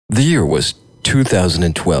The year was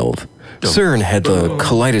 2012. CERN had the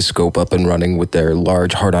kaleidoscope up and running with their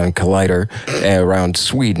large Hadron Collider around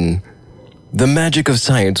Sweden. The magic of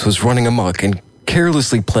science was running amok and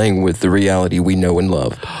carelessly playing with the reality we know and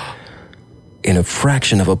love. In a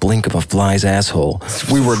fraction of a blink of a fly's asshole,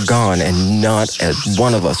 we were gone and not as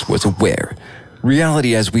one of us was aware.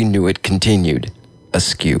 Reality as we knew it continued,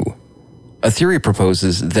 askew. A theory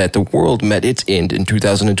proposes that the world met its end in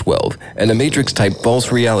 2012, and a Matrix-type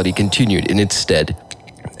false reality continued in its stead.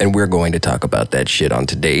 And we're going to talk about that shit on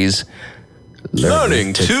today's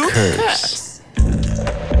Learning to Curse.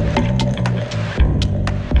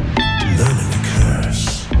 Learning to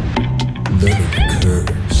curse. Learning to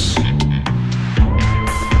curse.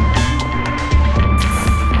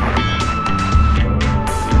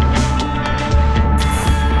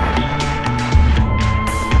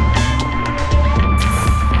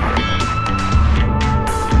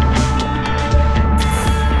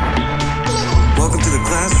 Welcome to the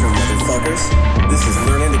classroom, motherfuckers. This is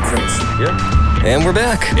Learning to Curse. Yeah. And we're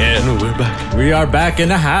back. And we're back. We are back in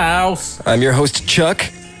the house. I'm your host, Chuck.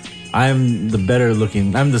 I'm the better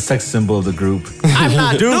looking. I'm the sex symbol of the group. I'm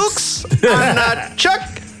not Dukes. I'm not Chuck.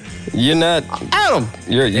 You're not Adam.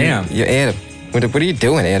 You're Adam. What are you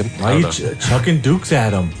doing, Adam? Why are you chucking dukes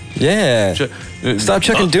at him? Yeah. Stop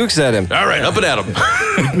chucking dukes at him. All right, up and Adam.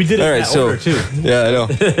 We did it All in right, that so order too. yeah, I know.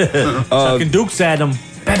 Chucking dukes at him.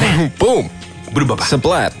 Boom.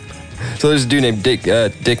 Sablap. So there's a dude named Nick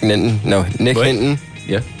Hinton. What? Hinton.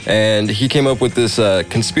 Yeah. And he came up with this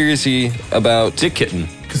conspiracy about Dick Kitten.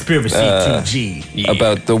 Conspiracy 2G.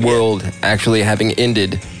 about the world actually having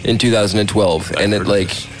ended in 2012, and it heard like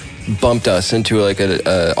this. bumped us into like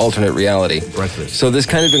a alternate reality. Breakfast. So this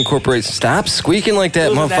kind of incorporates. Stop squeaking like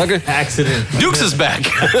that, motherfucker! Accident. Dukes is back.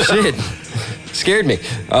 Shit, scared me.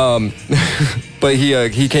 But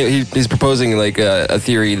he's proposing like a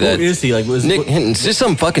theory Who that is he? Like, Nick Hinton's just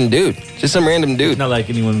some fucking dude, just some random dude. Not like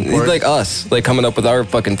anyone. He's like us, like coming up with our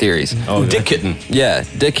fucking theories. Oh, Dick Kitten. Yeah,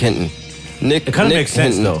 Dick Hinton. Nick. It kind of Nick makes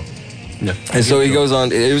sense Hinton. though. Yeah. And so he goes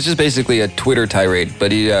on. It was just basically a Twitter tirade,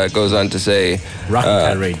 but he goes on to say, Rocky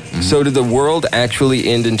tirade. So did the world actually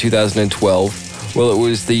end in 2012? Well, it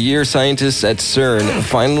was the year scientists at CERN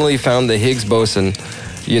finally found the Higgs boson,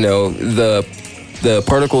 the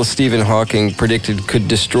particle Stephen Hawking predicted could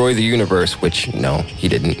destroy the universe, which, no, he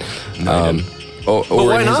didn't. Or But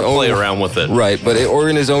why in his not own- play around with it? Right, but or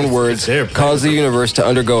in his own words, There, cause the universe to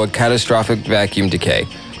undergo a catastrophic vacuum decay.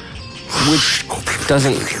 Which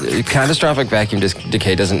catastrophic vacuum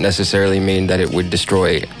decay doesn't necessarily mean that it would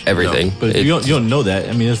destroy everything. But you don't know that.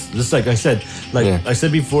 I mean, it's just like I said. Like Yeah. I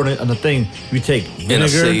said before on the thing, you take vinegar And I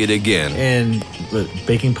say it again. and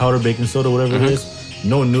baking powder, baking soda, whatever it is.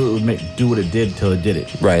 No one knew it would do what it did until it did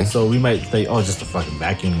it. Right. So we might think, oh, just a fucking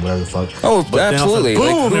vacuum, whatever the fuck. Oh, But then all of a absolutely. sudden,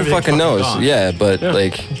 Like, boom, who everything's fucking knows? gone. Yeah, but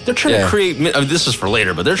like... They're trying to create. This is for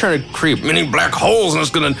later, but they're trying to create many black holes, and it's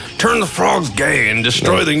going to turn the frogs gay and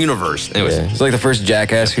destroy the universe. Anyways, Yeah. It's like the first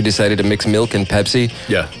jackass who decided to mix milk and Pepsi.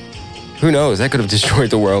 yeah. Who knows? That could have destroyed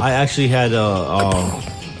the world. I actually had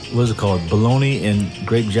what is it called? Bologna and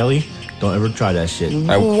grape jelly. Don't ever try that shit.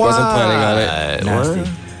 I wasn't planning on it.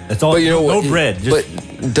 Nasty. It's all But you know no what? bread.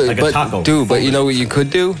 Just like a taco. Dude, but you know what you could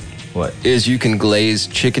do? what? Is you can glaze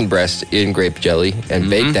chicken breast in grape jelly and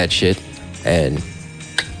bake that shit, and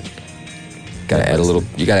you gotta add a little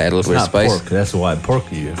It's bit of not spice. pork. That's why pork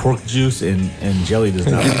juice and jelly does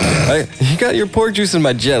not. You got your pork juice in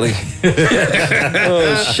my jelly.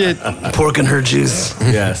 Oh shit. Pork and her juice.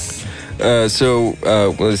 Yes. So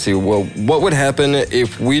let's see. Well, what would happen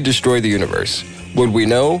if we destroy the universe? Would we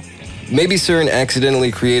know? Maybe CERN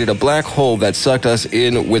accidentally created a black hole that sucked us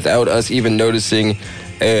in without us even noticing,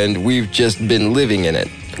 and we've just been living in it.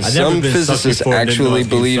 never Some been sucked physicists before and didn't know I actually was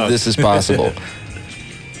being believe sucked. this is possible.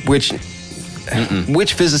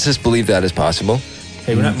 Which physicists believe that is possible?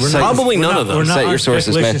 Hey, we're not, Probably none of them. We're not Cite on your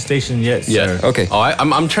sources, speculation man. station yet, Yeah. sir. Okay. Oh,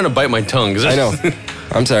 I'm trying to bite my tongue. I know.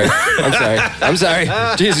 I'm sorry. I'm sorry.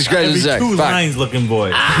 Jesus Christ, I'm Every sorry. 2 Fuck. lines looking boy.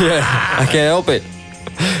 Yeah, I can't help it.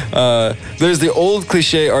 There's the old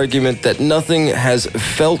cliche argument that nothing has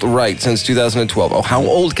felt right since 2012. Oh, how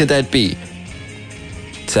old could that be?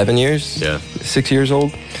 7 years? Yeah. 6 years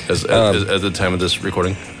old? At the time of this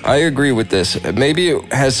recording. I agree with this. Maybe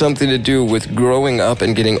it has something to do with growing up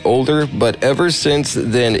and getting older, but ever since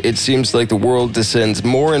then, it seems like the world descends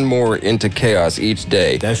more and more into chaos each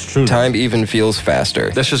day. That's true. Time even feels faster.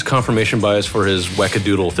 That's just confirmation bias for his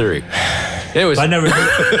wackadoodle theory. Anyways, I never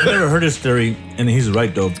heard his theory, and he's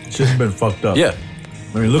right though. Shit's been fucked up. yeah.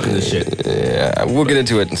 I mean, look at this shit. Yeah, we'll get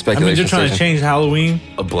into it in I mean, speculation. they're trying to station. change Halloween.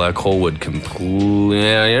 A black hole would completely.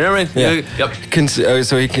 Yeah, you know what I mean? Yeah. Yep.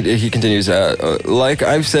 So he continues. Like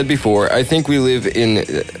I've said before, I think we live in.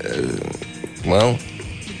 Well,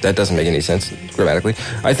 that doesn't make any sense grammatically.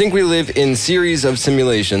 I think we live in series of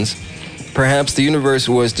simulations. Perhaps the universe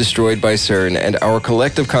was destroyed by CERN, and our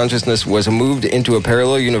collective consciousness was moved into a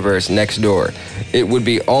parallel universe next door. It would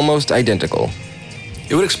be almost identical.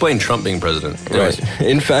 It would explain Trump being president. Anyways. Right.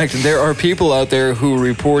 In fact, there are people out there who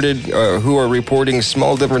who are reporting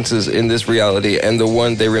small differences in this reality and the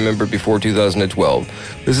one they remember before 2012.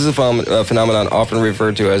 This is a phenomenon often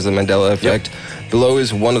referred to as the Mandela effect. Yep. Below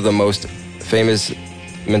is one of the most famous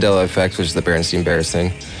Mandela effects, which is the Berenstein-Bears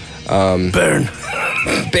thing.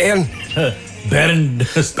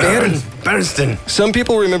 Bernstein. Some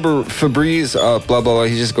people remember Febreze, blah, blah, blah.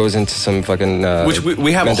 He just goes into some fucking Which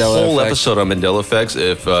we have Mandela a whole effect. episode on Mandela effects.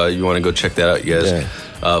 If you want to go check that out, you guys.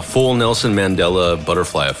 Yeah. Full Nelson Mandela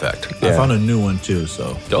butterfly effect. I found a new one too.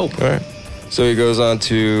 So Dope. All right. So he goes on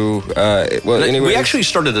to, anyway. We actually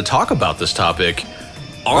started to talk about this topic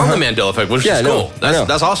on the Mandela effect, which is cool.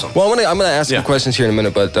 That's awesome. Well, I'm gonna ask some questions here in a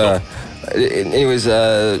minute, but anyways,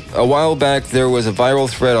 a while back there was a viral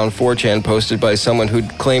thread on 4chan posted by someone who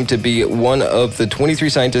claimed to be one of the 23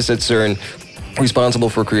 scientists at CERN responsible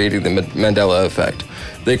for creating the Mandela effect.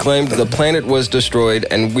 They claimed the planet was destroyed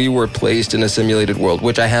and we were placed in a simulated world,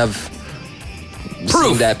 which I have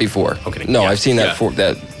seen that before. Okay. No, Yeah. I've seen that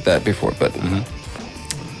that before, but.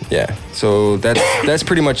 Yeah, so that's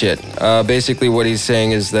pretty much it. Basically, what he's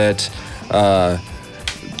saying is that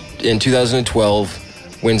in 2012,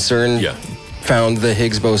 when CERN found the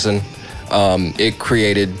Higgs boson, it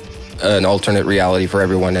created an alternate reality for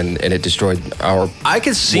everyone, and it destroyed our I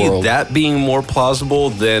could see world. that being more plausible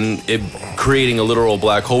than it creating a literal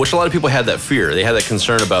black hole, which a lot of people had that fear. They had that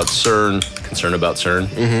concern about CERN,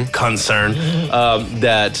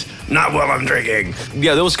 that not while I'm drinking.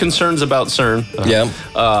 Yeah, there was concerns about CERN.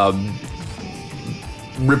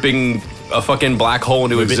 Ripping a fucking black hole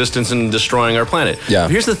into existence and destroying our planet. Yeah.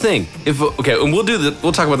 Here's the thing. And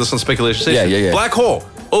we'll talk about this on Speculation Station. Yeah. Black hole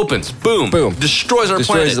opens, boom, destroys our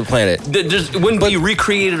planet. Destroys the planet. It wouldn't be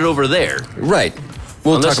recreated over there. Right.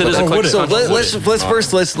 We'll Unless talk it is about a that. quick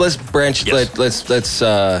Let's branch. Yes. Let's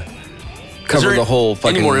cover there the whole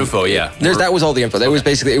fucking. any more info? Yeah. That was all the info. That was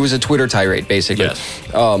basically, it was a Twitter tirade, basically. Yes.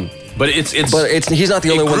 But he's not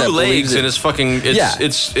the only one that grew believes legs it. and it's fucking.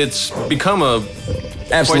 It's become a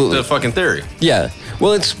Absolutely. quite the fucking theory. Yeah.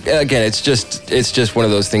 Well, it's just one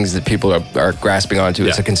of those things that people are grasping onto.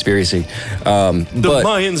 It's a conspiracy. The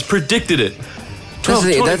Mayans predicted it.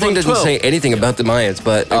 That thing doesn't say anything about the Mayans,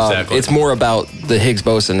 but Exactly. it's more about the Higgs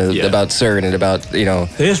boson, and about CERN, and about they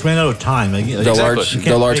just ran out of time.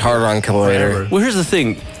 the large hadron collider. Well, here's the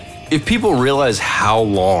thing. If people realize how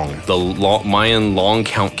long the Mayan long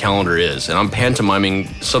count calendar is, and I'm pantomiming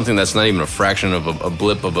something that's not even a fraction of a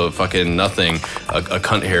blip of a fucking nothing, a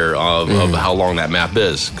cunt hair of how long that map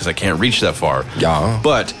is, because I can't reach that far. Yeah.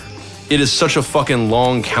 But it is such a fucking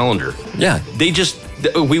long calendar. Yeah. They just,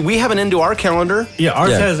 we have an end to our calendar. Yeah,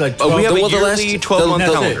 ours has like 12. We have a Well, the yearly last- 12-month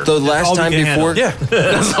the- calendar. the last all we time can before. handle.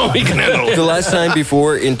 Yeah, that's all we can handle. The last time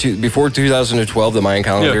before 2012, the Mayan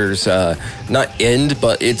calendar's not end,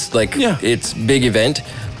 but it's like its big event.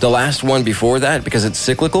 The last one before that, because it's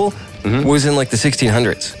cyclical, was in like the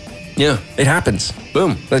 1600s. Yeah. It happens.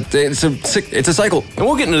 Boom. It's a cycle. And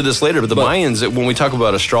we'll get into this later, but the Mayans, when we talk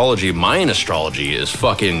about astrology, Mayan astrology is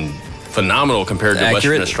fucking phenomenal compared to Accurate?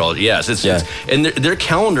 Western astrology. Yes, it's and their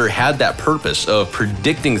calendar had that purpose of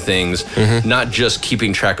predicting things, not just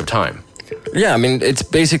keeping track of time. Yeah, I mean, it's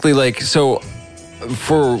basically like, so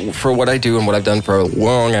for what I do and what I've done for a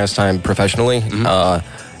long ass time professionally, I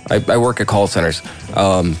work at call centers,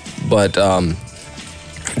 but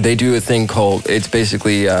they do a thing called, it's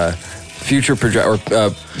basically future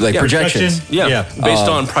projections. Yeah. Based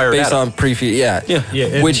on prior based data. on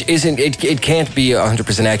Yeah, which isn't, it can't be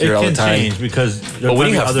 100% accurate all the It can time. change because But when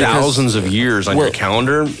you have thousands of years on your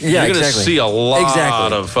calendar, you're going to exactly. see a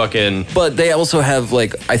lot of fucking... But they also have,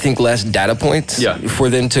 like, I think less data points for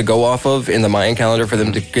them to go off of in the Mayan calendar for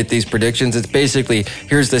them to get these predictions. It's basically,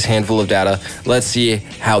 here's this handful of data. Let's see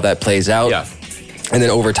how that plays out. Yeah. And then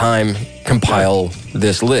over time, compile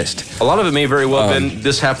this list. A lot of it may very well have been,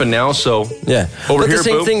 this happened now, so... Yeah. Over but here, the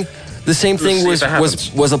same boom. thing. The same Let's thing see if it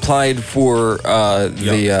happens. was applied for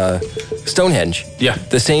the Stonehenge. Yeah.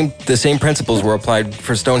 The same principles were applied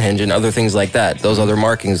for Stonehenge and other things like that. Those other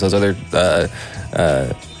markings, those other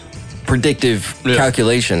predictive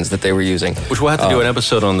calculations that they were using. Which we'll have to do an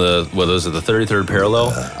episode on the 33rd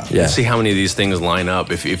parallel. Yeah. And see how many of these things line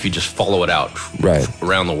up if you just follow it out Right.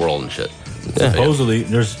 around the world and shit. Supposedly,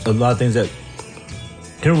 there's a lot of things that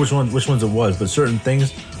can't remember which ones it was, but certain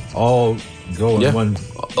things all go in one.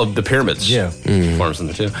 Of the pyramids. Yeah. Forms in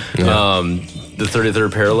there too. The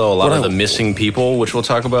 33rd parallel, a lot of the missing people, which we'll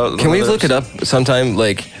talk about. Can we look it up sometime?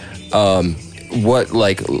 Like, what,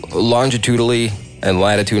 like, longitudinally and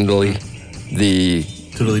latitudinally, the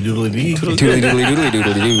Toodly doodly dee. doodly doodly doodly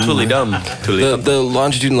doodly doo. Totally dumb. The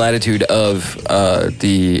longitude and latitude of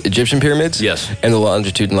the Egyptian pyramids, Yes. and the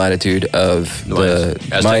longitude and latitude of the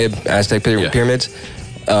Maya Aztec pyramids,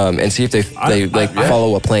 and see if they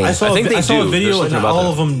follow a plane. I saw I think they I saw do. a video There's and something about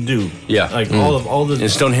all that. of them do. Yeah. Like all the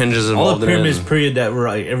And Stonehenge is all involved the in it. pyramids period that were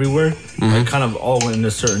like everywhere, like kind of all went in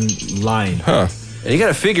a certain line. Huh. And you got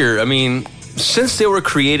to figure, I mean, since they were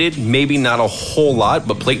created, maybe not a whole lot,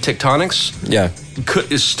 but plate tectonics Yeah.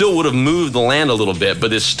 it still would have moved the land a little bit,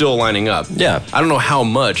 but it's still lining up. Yeah. I don't know how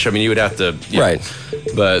much. I mean, you would have to. Right.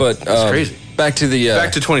 But it's crazy. Back to the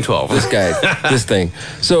Back to 2012. this guy, this thing.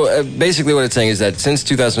 So basically, what it's saying is that since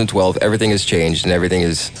 2012, everything has changed and everything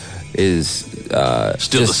is Still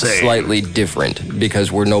just the same. slightly different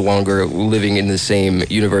because we're no longer living in the same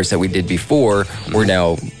universe that we did before. We're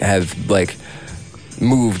now have like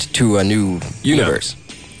moved to a new universe,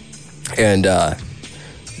 and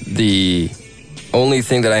the only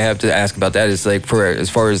thing that I have to ask about that is like for as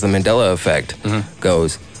far as the Mandela effect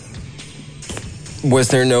goes. Was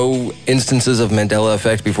there no instances of Mandela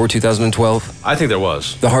effect before 2012? I think there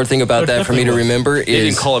was. The hard thing about There that for me to definitely was. remember They didn't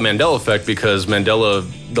is call it Mandela effect because Mandela,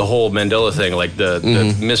 the whole Mandela thing, like the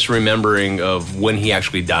misremembering of when he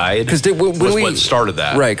actually died, because was what started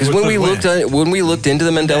that. Right, because when we looked into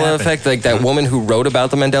the Mandela happened? effect, like that woman who wrote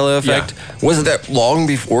about the Mandela effect, wasn't that long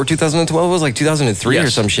before 2012? It was like 2003 or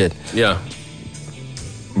Yes. some shit. Yeah.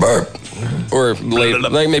 Or late,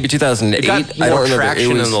 like maybe 2008. It got I don't more remember.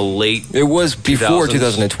 traction in the late. It was before 2000s.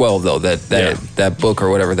 2012 though that book or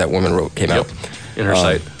whatever that woman wrote came out. In her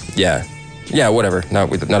site. Yeah, whatever.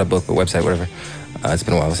 Not a book, but website, whatever. It's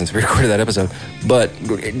been a while since we recorded that episode. But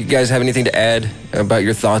you guys have anything to add about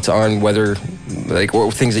your thoughts on whether, like,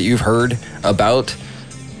 or things that you've heard about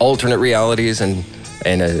alternate realities and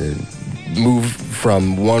move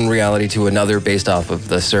from one reality to another based off of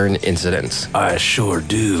the CERN incidents? I sure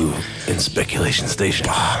do. In Speculation Station.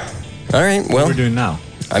 All right, What well, we're doing now.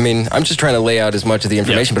 I mean, I'm just trying to lay out as much of the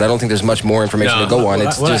information, but I don't think there's much more information No. to go on.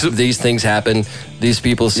 It's What- just these things happen. These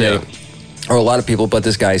people say, or a lot of people, but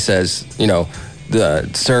this guy says, the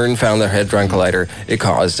CERN found the Hadron Collider. It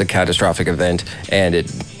caused a catastrophic event, and it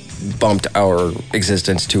bumped our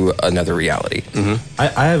existence to another reality. I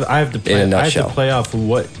have to play. In a I have nutshell. to play off of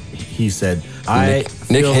what he said. Nick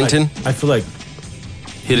feel like- Hinton? I feel like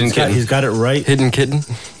Hidden Kitten. he's got it right. Hidden Kitten?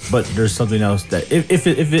 But there's something else that if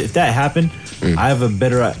that happened, I have a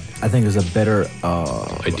better. I think there's a better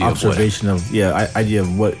Idea observation idea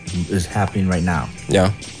of what is happening right now.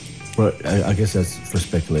 Yeah. But I guess that's for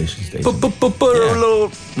speculation stage.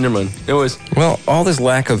 Never mind. Anyways. Well, all this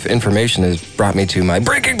lack of information has brought me to my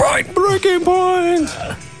breaking point. Breaking point.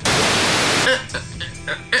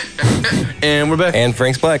 And we're back. And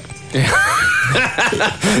Frank's Black.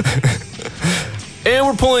 And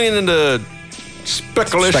we're pulling into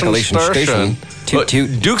Speculation Station. Toot But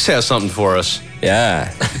toot. Dukes has something for us.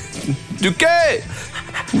 Yeah. Duke!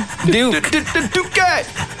 Duke. Duke!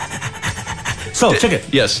 So check it.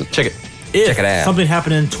 Yes, check it. If Check it out. something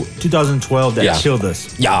happened in 2012 that Yeah. killed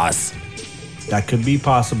us, Yas. that could be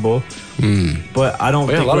possible. But I don't.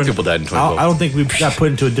 Yeah, think a lot of we're- people died in 2012. I don't think we got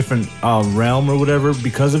put into a different realm or whatever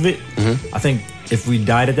because of it. I think if we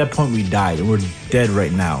died at that point, we died, and we're dead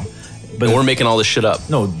right now. But And we're making all this shit up.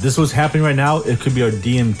 no, this was happening right now. It could be our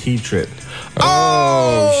DMT trip.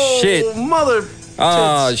 Oh, shit. Mother.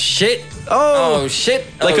 Oh, shit. Oh, shit.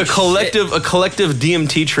 Like Oh, a collective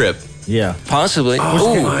DMT trip. Yeah. shit. Possibly.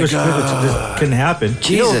 Oh, my Which God. can happen.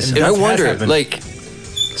 Jesus. And I that has wonder, happened. like,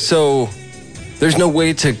 so there's no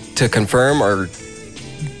way to confirm or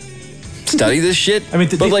study this shit? I mean,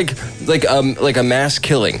 but like a mass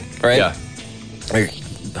killing, right? Yeah. Like,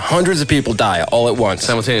 hundreds of people die all at once.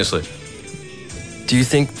 Simultaneously. Do you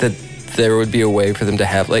think that there would be a way for them to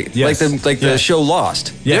have the Yes. show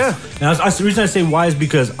Lost? Yes. Now, the reason I say why is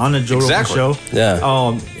because on the Joe Exactly. Rogan show,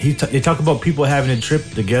 Yeah. they talk about people having a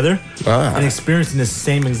trip together Ah. and experiencing the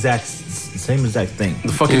same exact thing.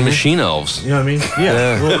 The fucking machine elves. You know what I mean?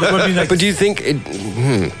 Yeah. Well, I mean, like, But do you think it?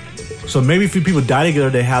 so maybe if people die together,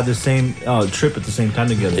 they have the same trip at the same time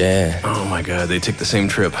together. Yeah. Oh my God, they take the same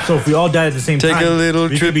trip. So if we all died at the same Take time, a little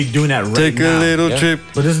we trip. could be doing that right now. Yeah. trip.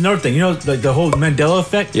 But there's another thing. You know, like the whole Mandela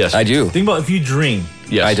effect? Yes. I do. Think about if you dream.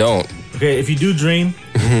 Yes. I don't. Okay, if you do dream,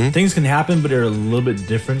 things can happen, but they're a little bit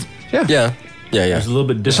different. Yeah. Yeah, yeah. It's a little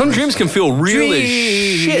bit different. Some dreams can feel real as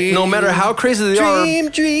shit, no matter how crazy they are.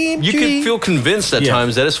 Dream. You can feel convinced at Yeah.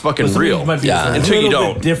 times that it's But fucking some real. things might be Yeah. a Until you little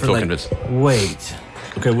bit don't different, feel like, convinced. Wait.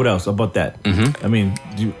 Okay, what else about that? Mm-hmm. I mean,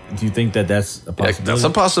 do you think that that's a possibility? That's a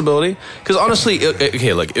possibility. Because honestly,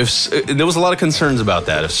 okay, like if there was a lot of concerns about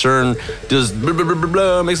that. If CERN does blah, blah, blah, blah,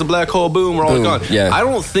 blah, makes a black hole, boom, we're all Boom, gone. yeah.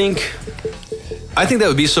 I think that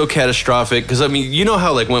would be so catastrophic. Because I mean, you know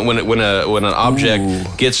how like when an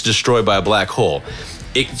object gets destroyed by a black hole,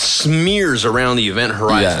 it smears around the event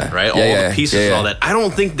horizon, Yeah. right? Yeah, All yeah, the pieces yeah, and all yeah. that. I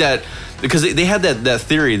don't think that because they had that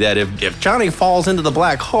theory that if Johnny falls into the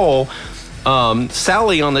black hole.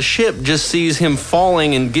 Sally on the ship just sees him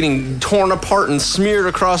falling and getting torn apart and smeared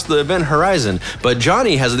across the event horizon. But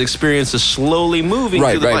Johnny has an experience of slowly moving.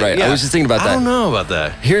 Right, through the right, right. I was just thinking about I that. don't know about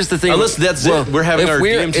that. Here's the thing. Unless that's Well, it. We're having if our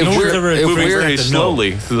we're- DMT if we're- if moving we're- very no.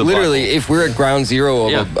 slowly through the Literally, black hole. if we're at ground zero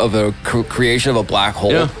Yeah. of a creation of a black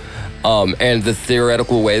hole, Yeah. and the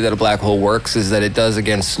theoretical way that a black hole works is that it does,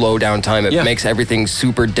 again, slow down time. It Yeah. makes everything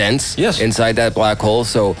super dense Yes. inside that black hole.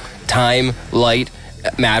 So time, light,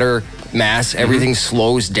 matter, mass, everything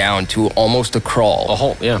slows down to almost a crawl. A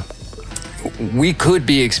whole, yeah. We could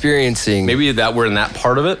be experiencing... Maybe that we're in that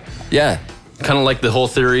part of it. Yeah. Kind of like the whole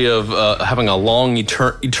theory of having a long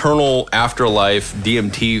eternal afterlife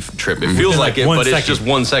DMT trip. It feels Within, like it, 1 but it's second. just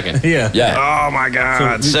 1 second. Yeah. Yeah. Oh my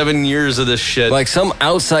God. So- 7 years of this shit. Like some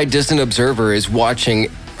outside distant observer is watching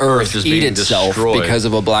Earth is eat being itself destroyed. because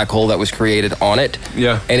of a black hole that was created on it.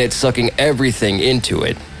 Yeah. And it's sucking everything into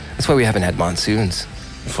it. That's why we haven't had monsoons.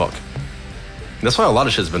 Fuck. That's why a lot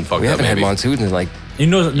of shit's been fucked We up. haven't had maybe. monsoons in like... You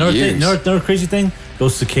know another Years. thing, another crazy thing?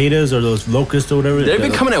 Those cicadas or those locusts or whatever. They've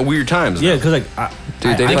been coming at weird times. Yeah, though. because like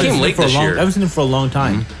Dude, they I haven't came seen late it for a this long, year. I haven't seen it for a long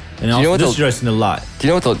time. And you also, know what this the- year I've seen a lot. Do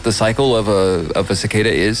you know what the cycle of a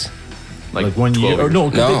cicada is? Like 1 12 year or years. no?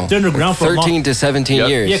 'Cause No. they're underground for a 13 long. to 17 Yep.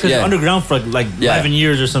 years. Yeah, because they're underground for like Yeah. 11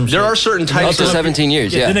 years or some shit. There are certain And types then Up to they come 17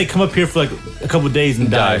 years, yeah. Then they come up here for like a couple of days and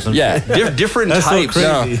die or something. Yeah. different That's so types.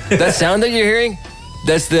 crazy. No, that sound that you're hearing,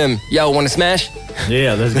 that's them. Yo, want to smash?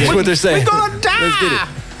 Yeah, that's That's good. what they're saying. Gonna die. Let's get it.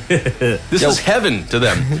 This Yo. is heaven to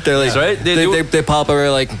them. They're like, That's right. they pop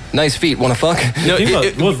over like, nice feet, want to fuck? No, Think about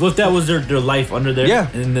it- what if that was their life under there? Yeah.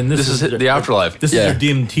 and then this, This is the afterlife. This Yeah. is their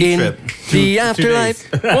DMT In trip. the 2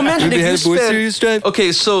 afterlife. days. Well, imagine Maybe if you had boy serious spent. drive.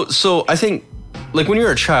 Okay, so I think. Like when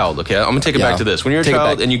you're a child, okay, I'm gonna take it Yeah. back to this. When you're a Take it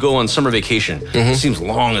child back. and you go on summer vacation, it seems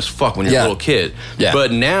long as fuck when you're Yeah. a little kid. Yeah.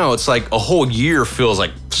 But now it's like a whole year feels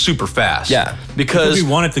like super fast. Yeah. Because we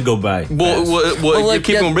want it to go by. well, fast. you're like,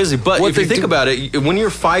 keeping yeah, them busy. But what if you they think do- about it, when you're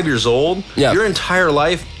 5 years old, Yeah. your entire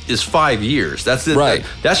life is 5 years. That's it. Right.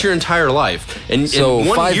 That's your entire life. And So and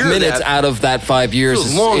 1 5 year of minutes that, out of that 5 years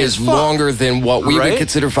feels long is as fuck. longer than what we Right? would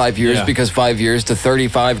consider 5 years Yeah. because 5 years to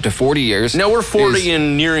 35 to 40 years. Now we're 40 is-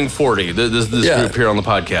 and nearing 40. This Yeah. Mm-hmm. group here on the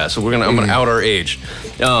podcast. So I'm gonna out our age.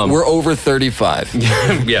 We're over 35.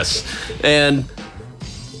 Yes, and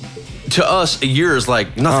to us, a year is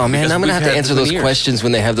like nothing. Oh man, because I'm gonna we've have to had answer this those many years. questions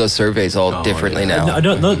when they have those surveys all differently yeah. now.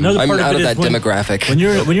 Another I'm part out of of it that is demographic.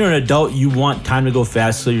 When you're an adult, you want time to go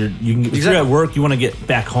fast, so you can. If you're at work, you want to get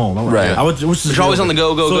back home. Right. Which is You're always on the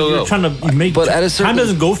go, so you're go. trying to make. But at a certain- time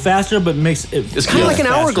doesn't go faster, but makes it. It's kind of like an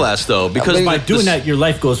faster. hourglass, though, because mean, By the- doing the- that, your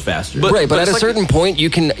life goes faster. But- Right, but at a it's like- certain point, you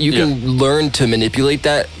can learn to manipulate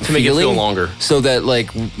that To make it feel feeling longer. so that like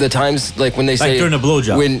the times like when they say during a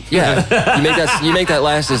blowjob. when you make that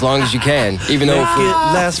last as long as you can, even though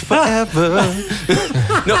lasts forever.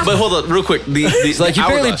 No, but hold on, real quick. it's like you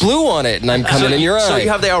barely hourglass. blew on it and I'm coming in your eye. So you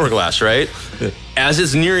have the hourglass, right? As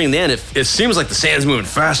it's nearing the end, it seems like the sand's moving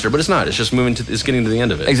faster, but it's not. It's just moving it's getting to the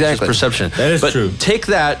end of it. Exactly. It's just perception. That is but true. Take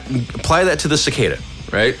that, apply that to the cicada,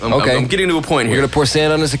 right? Okay. I'm getting to a point We're here. gonna pour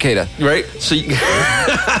sand on a cicada. Right? So you,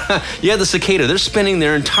 you have the cicada. They're spending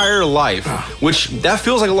their entire life, which that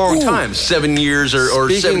feels like a long time, 7 years or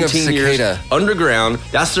Speaking of 17 years cicada. underground.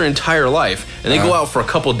 That's their entire life, and they go out for a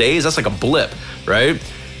couple days. That's like a blip, right?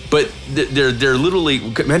 But they're literally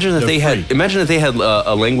imagine if they had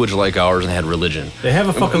a language like ours and they had religion. They have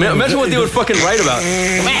a fucking Imagine what they would fucking write about.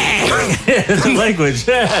 It's a language.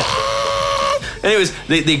 Anyways,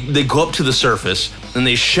 they go up to the surface and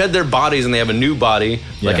they shed their bodies and they have a new body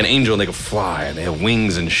like Yeah. an angel and they can fly and they have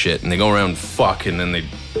wings and shit and they go around and fuck and then they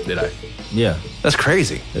die. Yeah, That's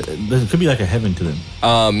crazy. it could be like a heaven to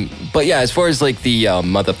them. But yeah, as far as like the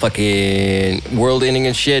motherfucking world ending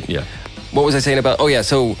and shit. Yeah. What was I saying about? Oh yeah,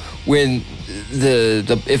 so when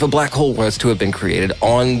the if a black hole was to have been created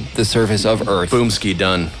on the surface of Earth, Boomski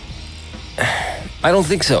done. I don't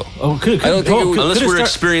think so. Oh, I don't think it would- Unless we're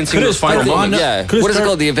experiencing could it those final start on moments. the- Yeah. could it What is it start-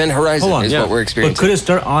 called? The event horizon Hold on, is yeah. what we're But experiencing. could it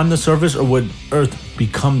start on the surface, or would Earth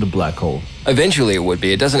become the black hole? Eventually, it would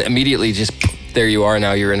be. It doesn't immediately just there you are.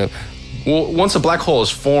 Now you're in a Well, once a black hole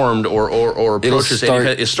is formed or approaches,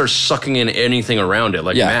 it starts sucking in anything around it,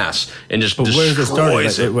 like mass, and just destroys where's it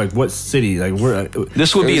started? it. Like what city? Like where?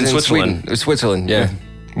 This would be in Switzerland. Sweden. Switzerland, yeah.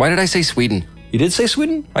 Why did I say Sweden? You did say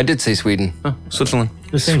Sweden? I did say Sweden. Oh, Switzerland.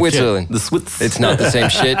 The same Switzerland. The Swiss. It's not the same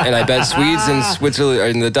shit, and I bet Swedes and Switzerland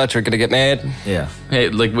and the Dutch are gonna get mad. shit. Yeah. Hey,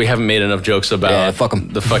 like we haven't made enough jokes about fuck 'em.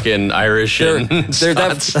 the fucking Irish and They're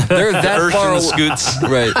that Irish far and the away. Scoots.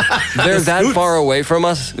 Right. They're that far away from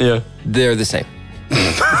us. Yeah. They're the same.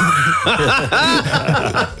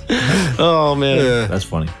 Oh man. That's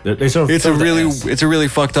funny. They sort of It's a really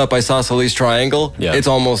fucked up isosceles triangle. Yeah. It's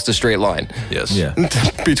almost a straight line. Yes. Yeah.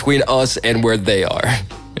 Between us and where they are.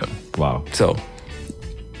 Yep. Wow. So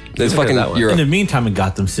there's Look at fucking that one. In Europe. the meantime, in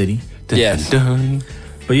Gotham City. Yes. Dun.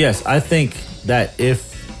 But yes, I think that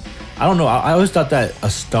if I don't know, I always thought that a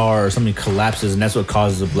star or something collapses and that's what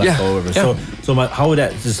causes a black hole. Or whatever. How would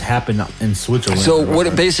that just happen in Switzerland? So what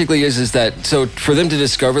it basically is that for them to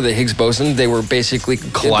discover the Higgs boson, they were basically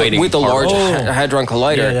Colliding with the large particles. hadron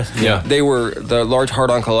collider. Yeah. The large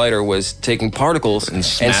hadron collider was taking particles and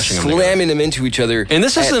smashing them slamming them into each other. And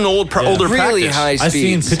this is an older really practice. high I've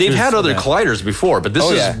seen speeds. They've had of other that. colliders before, but this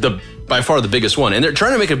is by far the biggest one. And they're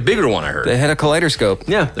trying to make a bigger one, I heard. They had a kaleidoscope.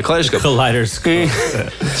 Yeah, the kaleidoscope. Colliders.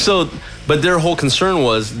 So, but their whole concern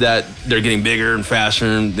was that they're getting bigger and faster,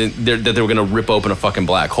 and that they were going to rip open a fucking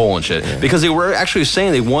black hole and shit. Because they were actually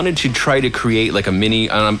saying they wanted to try to create like a mini.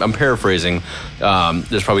 And I'm paraphrasing.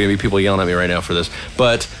 There's probably going to be people yelling at me right now for this,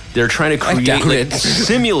 but they're trying to create,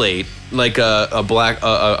 simulate like a black,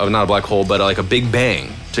 not a black hole, but like a Big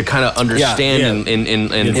Bang to kind of understand in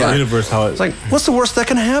the universe how it's like. What's the worst that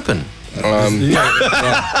can happen?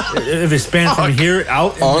 if it spans from here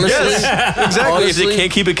out. Honestly, Exactly. Honestly, If they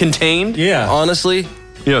can't keep it contained. Yeah. honestly,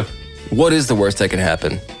 Yeah. what is the worst that can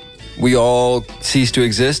happen? We all cease to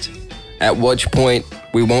exist. At which point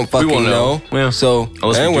we won't fucking won't know. Yeah. So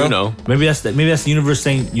Unless we do know. Maybe that's the universe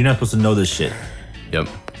saying you're not supposed to know this shit. Yep.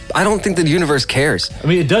 I don't think the universe cares. I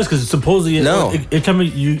mean, it does because supposedly No. every time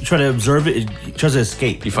you try to observe it, it tries to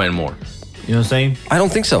escape. You find more. You know what I'm saying? I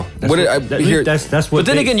don't think so. That's that's what. But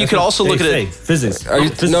then again, you that's could what also they look at say. it- Physics. Are you,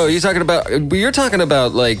 Physics. no, you're talking about. You're talking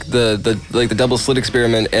about like the double slit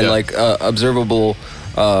experiment and like observable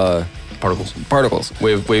particles.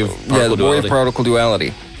 Wave particle duality. Wave particle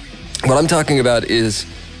duality. What I'm talking about is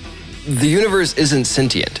the universe isn't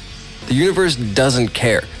sentient. The universe doesn't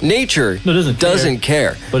care. Nature No, it doesn't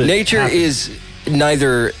care. care. But it Nature happens. is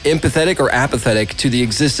neither empathetic or apathetic to the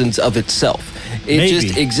existence of itself. It Maybe.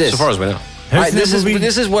 just exists. So far as we know. Have you seen that movie?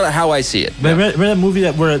 This is how I see it. Remember that movie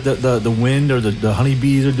that where the wind or the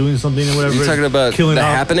honeybees are doing something or whatever? You're talking about killing The off-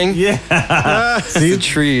 Happening? Yeah. See The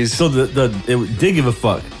trees. So it did give a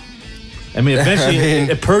fuck. I mean, eventually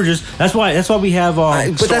it purges. That's why we have.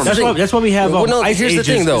 but that's the thing. That's why we have. Well, no, ice here's the ages,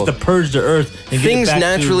 thing, though. is to purge the earth. And get it Things back to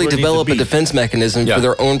naturally where it needs to develop a be. defense mechanism Yeah. for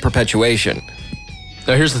their own perpetuation.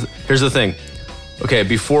 Now here's the thing. Okay,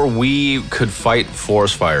 before we could fight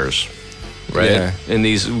forest fires, right? Yeah. And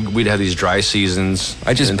we'd have these dry seasons.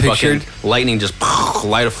 I just and pictured- fucking lightning just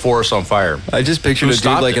light a forest on fire. I just pictured Who a dude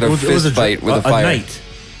stopped like it? in a It was fist fight with a a fire. knight.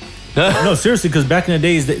 No, seriously, because back in the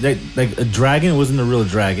days, like a dragon wasn't a real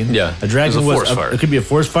dragon. Yeah, a dragon it was a forest fire. It could be a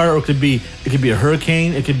forest fire, or it could be a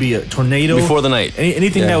hurricane, it could be a tornado. Before the night.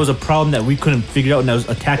 Anything Yeah. that was a problem that we couldn't figure out and that was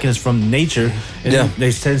attacking us from nature, and Yeah.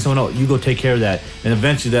 they send someone out, you go take care of that, and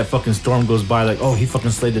eventually that fucking storm goes by, like, oh, he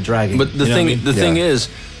fucking slayed the dragon. But the You know thing, what I mean? the thing Yeah. is,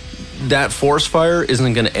 that forest fire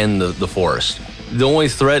isn't going to end the forest. The only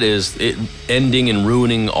threat is it ending and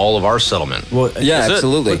ruining all of our settlement. Well, Yeah, That's it.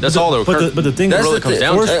 absolutely. That's all that But the thing That's is, the thing. forest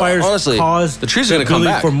Honestly, fires honestly, cause the trees are gonna come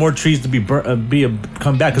ability back. for more trees to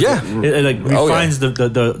come back. 'cause Yeah. it like Oh, yeah. refines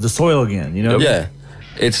the soil again. You know, Yeah.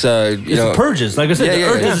 It's you know, It's purges. Like I said, Yeah, the yeah,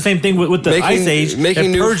 earth yeah. does the same thing with the ice age.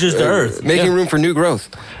 It purges the earth. making room for new growth.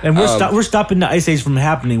 And we're stopping the ice age from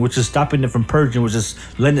happening, which is stopping it from purging, which is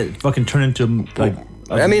letting it fucking turn into like.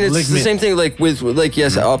 I mean, it's the ligament. same thing. Like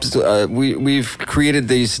yes, we've created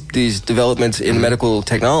these developments in medical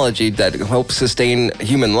technology that help sustain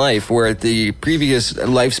human life, where the previous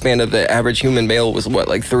lifespan of the average human male was what,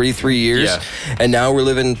 like 33 years, Yeah. and now we're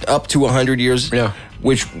living up to 100 years. Yeah.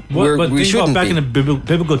 Which But we think shouldn't about back be. in the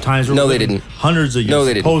biblical times. No, they didn't. Hundreds of years. No,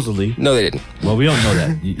 they didn't. Supposedly. No, they didn't. Well, we don't know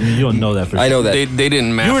that. You don't know that for sure. I know that. They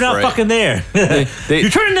didn't math You were not right. fucking there. they- You're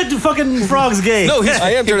turning into fucking frogs gay. No,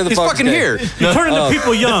 I am turning the he's fox fucking gay. here. You're turning the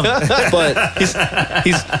people young. But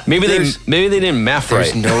He's maybe There's- they didn't math there's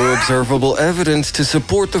right. no observable evidence to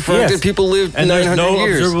support the fact Yes. that people lived And 900 there's no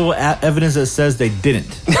years. observable evidence that says they didn't.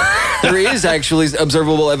 there is actually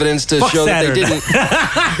observable evidence to show Saturn. that they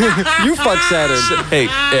didn't. You fuck Saturn. Hey,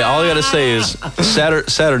 all I gotta say is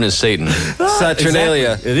Saturn is Satan.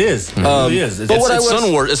 Saturnalia. It is. It really is. But what I It's was-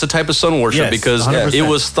 sun worship. It's a type of sun worship Yes, because 100%. it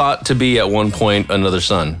was thought to be at one point another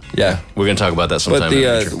sun. Yeah. We're gonna talk about that sometime. But in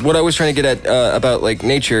the future. what I was trying to get at about like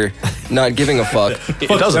nature not giving a fuck. It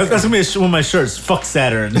Fuck, doesn't. that's gonna be one of my shirts. Fuck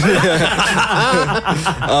Saturn.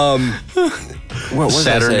 What was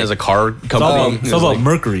I Saturn saying? as a car It's all company. about, it's all about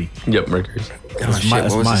Mercury. Yep, Mercury. Oh, shit, that's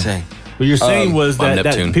what was I mine. saying? What you're saying was on that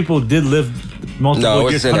Neptune. people did live No, I multiple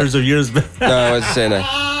wasn't years, saying hundreds of years back. No, I wasn't saying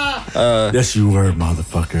that. Yes, you were,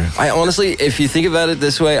 motherfucker. I honestly, if you think about it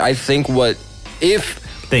this way, I think if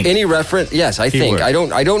Think. any reference, yes, I think. Keyword.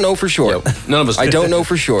 I don't know for sure. Yep. None of us. I don't know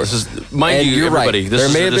for sure. This is, mind And you, you're everybody. right. This There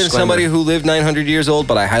is may a have been disclaimer. somebody who lived 900 years old,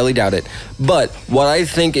 but I highly doubt it. But what I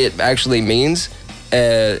think it actually means,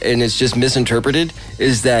 and it's just misinterpreted,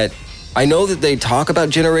 is that I know that they talk about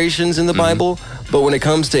generations in the Bible, but when it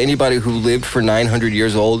comes to anybody who lived for 900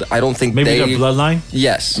 years old, I don't think Maybe they. their bloodline.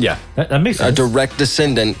 Yes. Yeah. That makes A sense. direct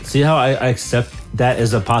descendant. See how I accept that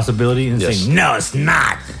as a possibility and Yes. say no, it's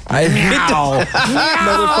not. I No.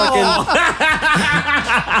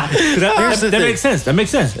 Here's the that thing. makes sense. That makes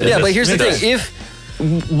sense. Yeah, but here's the Makes thing.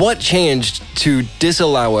 sense. What changed to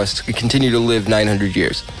disallow us to continue to live 900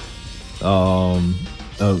 years?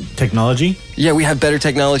 Technology. Yeah, we have better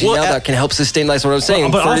technology Well, now that can help sustain life. That's what I'm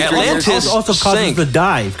saying. But 33 years. Atlantis also causes sank. to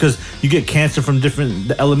die because you get cancer from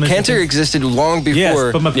different elements. Cancer existed long before.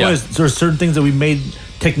 Yes, but my point Yeah. is there are certain things that we made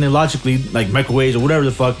technologically, like microwaves or whatever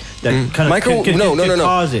the fuck, that kind of can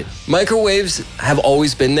cause it. Microwaves have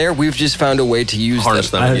always been there. We've just found a way to use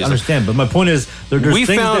Harness them. I Use it. understand, but my point is there's We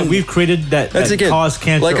things that found- we've created that That's again, cause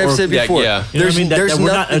cancer. like I've or, said Yeah, before. yeah. you know what I mean? That, There's that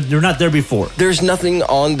we're nothing. not, they're not there before. There's nothing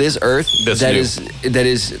on this earth That's that new.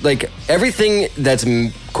 is like everything that's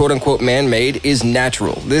quote unquote man-made is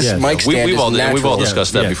natural. This Yes. mic stand We've is all natural. we've all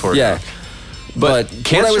discussed that Yeah. before. Yeah. But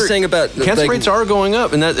what I was saying about cancer like, rates are going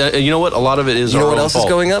up, and that you know what? A lot of it is you know our what own else fault. is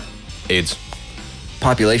going up? AIDS.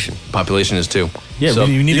 Population. Population is too. Yeah, So-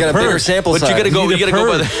 you need You a got a bigger purge. sample But size. you gotta go. need You a gotta go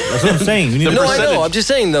by purge. the. That's what I'm saying. You need a No, I percentage. know. I'm just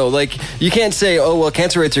saying though, like you can't say, "Oh, well,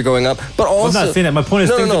 cancer rates are going up," but also I'm not saying that. My point is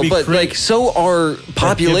no, things no, that we but create like so are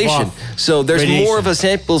population. off So there's radiation. more of a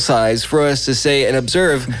sample size for us to say and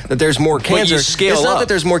observe that there's more But cancer. you scale it's up. not that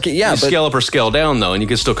there's more. Yeah, you but scale up or scale down though, and you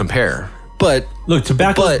can still compare. but Look,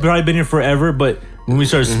 tobacco's But- probably been here forever, but when we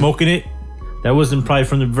started smoking it, that wasn't probably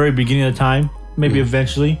from the very beginning of the time. Maybe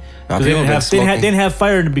eventually. 'Cause people they didn't have have, been they smoking. didn't have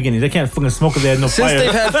fire in the beginning. They can't fucking smoke if they had no since fire.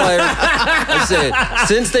 they've had fire, I say it.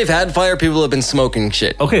 Since they've had fire, people have been smoking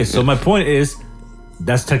shit. Okay, so my point is,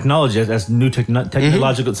 that's technology. That's new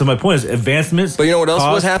technological. So my point is, advancements. But you know what else was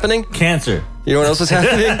cause happening? Cancer. You know what else was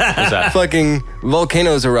happening? What's that? Fucking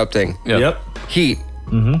volcanoes erupting. Yep. Heat.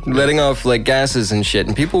 Letting off like gases and shit,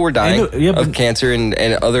 and people were dying And, yeah, of but- cancer and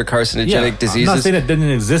other carcinogenic diseases. I'm not saying that didn't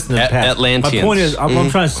exist in the past. Atlanteans. My point is, what I'm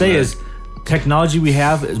trying to say is, technology we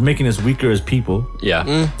have is making us weaker as people.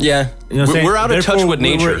 Yeah. Yeah, You know what I'm saying? We're out of touch Therefore, with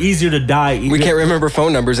nature. We're easier to die. we can't remember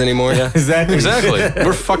phone numbers anymore. Exactly. Exactly.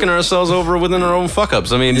 We're fucking ourselves over within our own fuck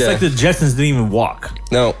ups. I mean, Yeah. It's like the Jetsons didn't even walk.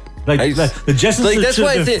 No. Like I- the Jetsons like, that's should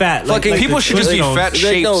why I have been think fat. fucking people the should just be Flintstones. fat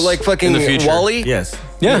shapes. no, like fucking in the future. Wall-E. Yes.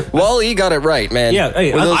 Yeah. Wall-E got it right, man. Yeah,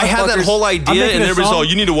 hey, With those I had that fuckers- whole I'm idea, making and a everybody's song. all,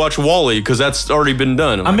 you need to watch Wall-E because that's already been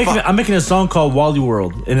done. I'm like, fuck. making a song called Wally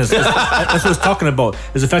World, and that's what it's talking about.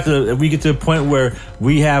 Is the fact that we get to a point where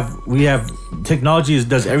we have technology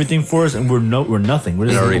does everything for us, and we're nothing. We're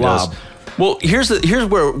just It already a blob. does. Well, here's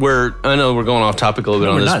where I know we're going off topic a little bit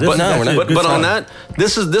on we're this, not. This but is actually a but, good but on song. that,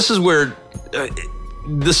 this is where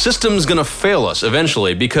the system's gonna fail us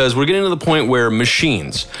eventually because we're getting to the point where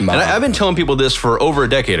machines. And I've been telling people this for over a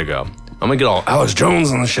decade ago. I'm gonna get all Alex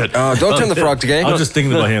Jones on the shit. Don't turn the frog to gay. I was just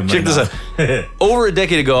thinking about him. Check right this now. out. Over a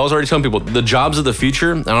decade ago, I was already telling people the jobs of the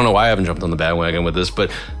future. I don't know why I haven't jumped on the bandwagon with this, but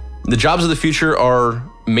the jobs of the future are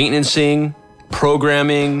maintenancing,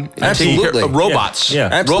 programming, and taking care Absolutely. of robots. Yeah.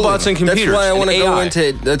 Absolutely. Robots and computers. That's why I want to and go AI.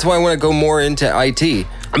 into. That's why I want to go more into IT.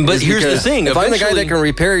 But Is here's the because thing, If I'm the guy eventually- that can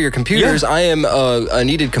repair your computers, Yeah. I am a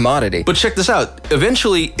needed commodity. But check this out.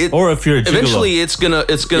 Eventually, Or if you're a gigolo. eventually it's gonna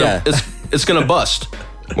Yeah. it's gonna bust.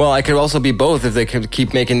 well, I could also be both if they could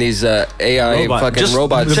keep making these AI Robot. fucking Just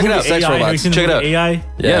robots, check it out. sex AI, have you robots. seen the Check it movie out. AI.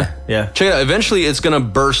 Yeah. Yeah. Check it out. Eventually, it's gonna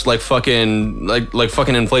burst like fucking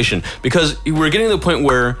fucking inflation because we're getting to the point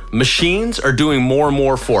where machines are doing more and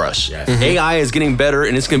more for us. Yes. AI is getting better,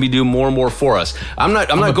 and it's gonna be doing more and more for us. I'm not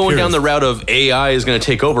a going down purist. the route of AI is gonna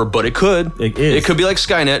take over, but it could. It is. It could be like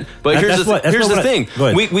Skynet. But That- here's that's the what- that's here's what the I- thing. go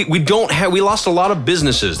ahead. We don't have. We lost a lot of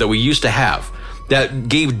businesses that we used to have. that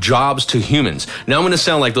gave jobs to humans. Now I'm going to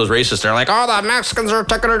sound like those racists. They're like, oh, the Mexicans are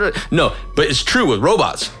taking our... No, but it's true with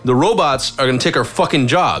robots. The robots are going to take our fucking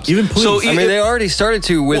jobs. Even police. So, I mean, they already started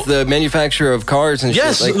to with the manufacture of cars and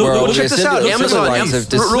yes, shit. look, check this out. Amazon.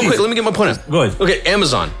 Real quick, let me get my point out. Go ahead. Okay,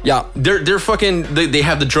 Amazon. Yeah. They're fucking... They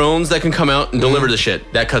have the drones that can come out and deliver the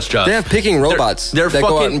shit. That cuts jobs. They have picking robots They're that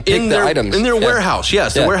fucking go out and pick in the their, items. in their Yeah. warehouse.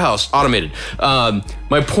 Yes, the Yeah. warehouse, automated.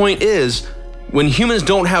 My point is, when humans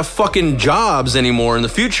don't have fucking jobs anymore in the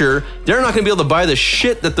future, they're not going to be able to buy the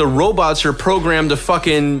shit that the robots are programmed to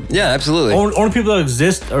fucking... Yeah, absolutely. Only people that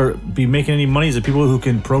exist or be making any money is the people who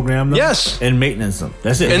can program them. Yes. And maintenance them.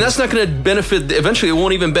 That's it. And that's not going to benefit... Eventually, it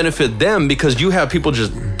won't even benefit them because you have people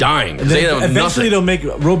just dying. And They then have eventually nothing. they'll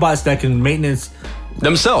make robots that can maintenance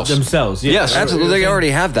Themselves. Yeah. Yes. Absolutely, they already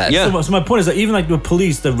have that. Yeah. So my point is that even like the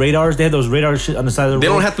police, the radars, they have those radar shit on the side of the road. They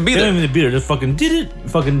don't have to be They there. don't even be there. Just fucking did it.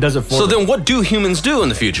 Fucking does it for So them. then what do humans do in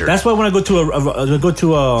the future? That's why when I go to a what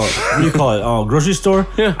do you call it? Grocery store.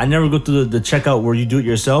 Yeah. I never go to the checkout where you do it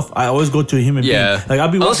yourself. I always go to a human Yeah. being. Like I'll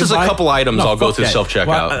be Unless walking there's a by- couple items, I'll go fuck through that. self-checkout.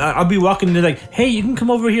 Well, I'll be walking. They're like, hey, you can come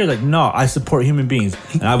over here. Like, no, I support human beings.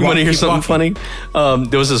 And I You want to hear keep something walking. funny?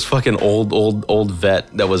 There was this fucking old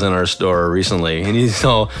vet that was in our store recently, and he's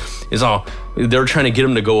all, they were trying to get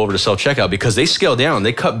him to go over to self-checkout because they scaled down.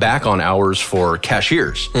 They cut back on hours for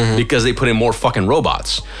cashiers because they put in more fucking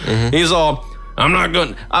robots. He's all, I'm not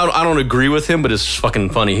going, I don't agree with him, but it's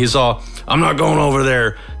fucking funny. He's all, I'm not going over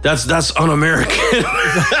there. That's un-American.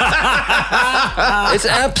 It's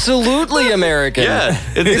absolutely American. Yeah,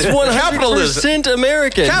 It's 100%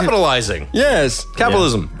 American. Capitalizing. Yes.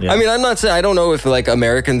 Capitalism. Yeah. I mean, I'm not saying, I don't know if like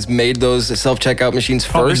Americans made those self-checkout machines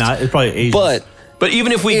Probably first. not. It's probably Asians. But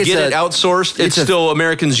even if we It's get it a- outsourced, it's it's a- still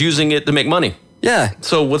Americans using it to make money. Yeah.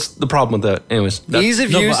 So what's the problem with that? Anyways, Ease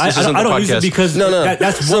of No, use. but This I isn't don't the use it podcast. because No.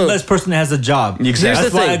 that's So- one less person that has a job. Exactly. Here's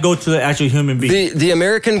That's the why thing. I go to the actual human being. The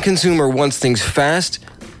American consumer wants things fast,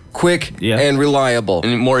 quick, Yeah. and reliable.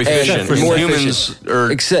 And more efficient. And more Humans efficient.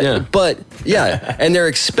 are- Except, yeah. But, yeah, and they're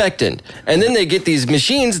expectant. And then they get these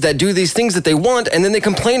machines that do these things that they want, and then they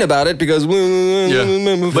complain about it because, But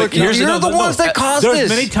fuck you. here's You're the- the ones that caused There's this.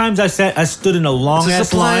 many times I stood in a long It's a ass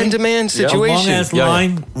supply line. and demand A long situation. ass Yeah, yeah.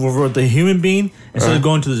 line with the human being instead of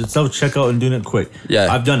going to the self checkout and doing it quick.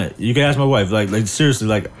 Yeah. I've done it. You can ask my wife. Like seriously.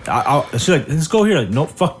 Like she's like, let's go here. Like, no,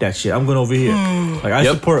 fuck that shit. I'm going over here. Like I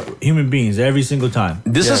Yep. support human beings every single time.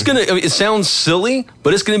 This is gonna. I mean, it sounds silly,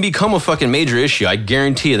 but it's gonna become a fucking major issue. I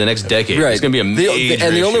guarantee you, the next decade, Right. it's gonna be a major.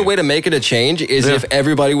 And the only issue. way to make it a change is Yeah. if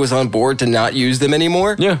everybody was on board to not use them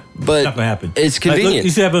anymore. Yeah. But It's not gonna happen. it's Like, look, convenient.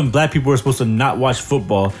 you see, when black people were supposed to not watch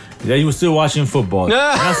football. They were still watching football.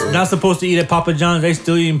 not supposed to eat at Papa John's. They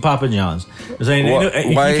still eating Papa John's. It's like,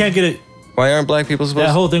 you Why- can't get it. Why aren't black people supposed That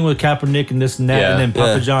to? whole thing with Kaepernick and this and that, Yeah. and then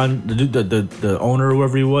Papa Yeah. John, the owner,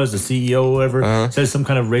 whoever he was, the CEO, whoever, said some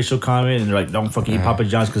kind of racial comment, and they're like, "Don't fucking eat Papa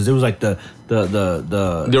John's," because it was like the They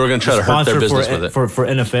were gonna try to hurt their sponsor business for, with it. for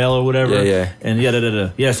NFL or whatever. Yeah, yeah. And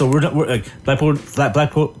yeah. So we're like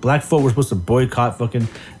black folk were supposed to boycott fucking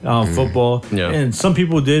football. Yeah. And some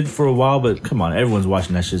people did for a while, but come on, everyone's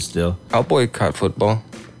watching that shit still. I'll boycott football.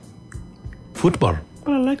 football.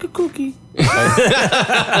 But I like a cookie.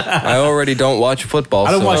 I already don't watch football.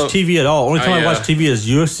 I don't so- watch TV at all. Only time I yeah. watch TV is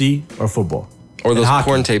UFC or football. Or those and hockey.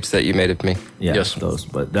 porn tapes that you made of me. Yeah, Yes. those.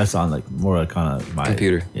 But that's on like more kind of my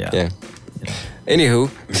Computer. Yeah. Anywho,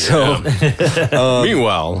 so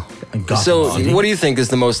Meanwhile, Gotham what do you think is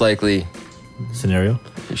the most likely scenario?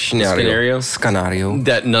 scenario? Scenario? Scenario.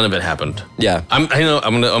 that none of it happened. Yeah. I'm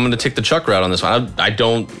gonna take the Chuck route on this one. I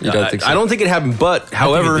don't. You don't think so? I don't think it happened. But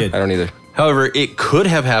however, did. I don't either. However, it could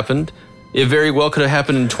have happened. It very well could have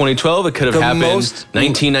happened in 2012. It could have The happened most-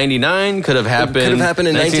 1999. Could have happened. Could have happened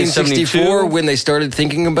in 1964 when they started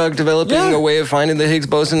thinking about developing Yeah. a way of finding the Higgs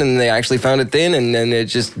boson, and they actually found it then, and then it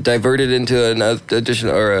just diverted into an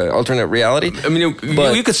additional or alternate reality. I mean,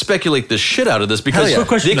 But- you could speculate the shit out of this because Hell yeah. Quick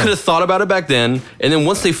question, they though. could have thought about it back then, and then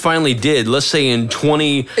once they finally did, let's say in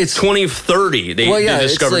 2030, they Well, yeah,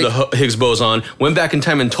 it's discovered like- the Higgs boson, went back in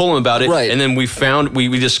time and told them about it, Right. and then we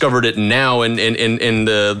discovered it now in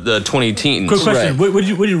the 2010s. Quick question: Right.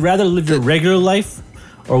 would you rather live your regular life,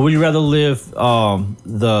 or would you rather live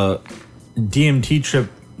the DMT trip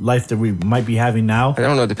life that we might be having now? I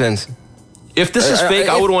don't know. It depends. If this is fake,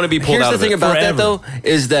 I would want to be pulled Here's out the of thing it. about Forever. that, though,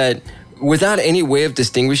 is that without any way of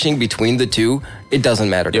distinguishing between the two, it doesn't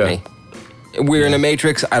matter to Yeah. me. we're in a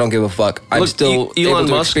matrix. I don't give a fuck. I'm Look, still Elon able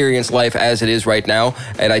to Musk- experience life as it is right now,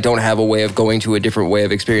 and I don't have a way of going to a different way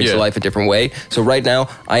of experiencing Yeah. life a different way. So right now,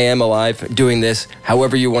 I am alive doing this,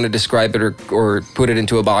 however you want to describe it or put it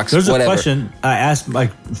into a box, There's whatever. a question I asked my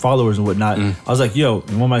followers and whatnot. I was like, "Yo,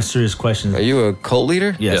 one of my serious questions." Are you a cult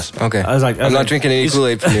leader? Yes. Okay. I was like, I'm not drinking any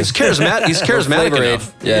Kool-Aid from you. He's charismatic. He's charismatic Flavor Aid.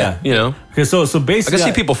 enough. Yeah. You know, Okay, so I basically, can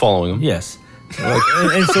see people following him. Yes. Like,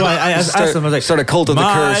 and so I asked Start- them, I was like, start a cult of the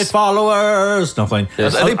my curse." followers. No, playing. I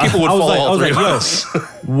think people would I was follow like, all I was three like, of yo, us.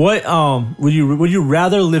 what would you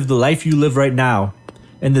rather live the life you live right now,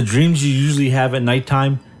 and the dreams you usually have at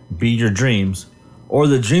nighttime be your dreams, or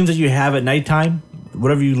the dreams that you have at nighttime,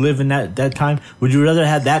 whatever you live in that time? Would you rather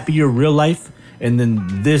have that be your real life, and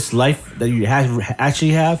then this life that you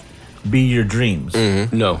actually have be your dreams?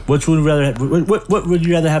 No, Which would you rather have, what would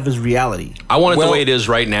you rather have as reality? I want it Well, the way it is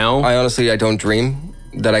right now. I honestly don't dream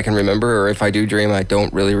that I can remember, or if I do dream, I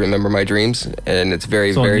don't really remember my dreams, and it's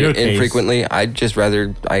very, So in very your case- infrequently. I'd just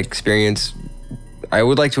rather I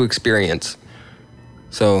would like to experience.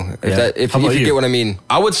 So if How about you you? get what I mean.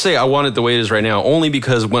 I would say I want it the way it is right now, only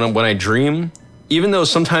because when I dream, even though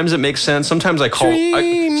sometimes it makes sense, sometimes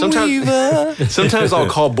sometimes I'll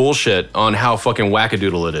call bullshit on how fucking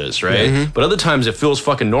wackadoodle it is, right? But other times it feels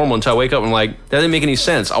fucking normal until I wake up and I'm like, that didn't make any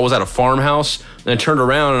sense. I was at a farmhouse and I turned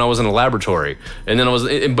around and I was in a laboratory, and then I was,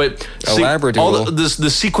 but labradoodle. all the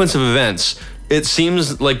sequence of events. It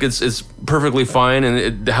seems like it's perfectly fine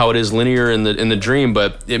and how it is linear in the dream,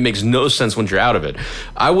 but it makes no sense once you're out of it.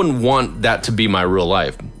 I wouldn't want that to be my real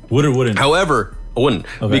life. Would or wouldn't? However, I wouldn't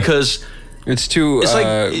because It's too it's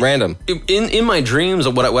like random. In my dreams,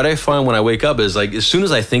 what I find when I wake up is like as soon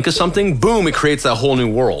as I think of something, boom, it creates that whole new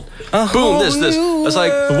world. Boom, this. It's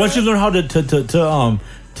like But once you learn how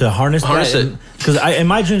to harness it. because in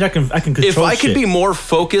my dreams I can control. if I could shit. be more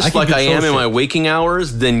focused I can like I control am in shit. my waking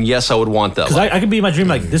hours, then yes, I would want that. Because life. I can be in my dream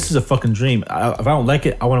like this is a fucking dream. If I don't like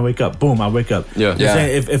it, I want to wake up. Boom, I wake up. Yeah. You know what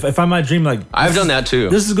I'm saying? If I'm in my dream like I've this done is- that too.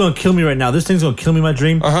 This is gonna kill me right now. This thing's gonna kill me in my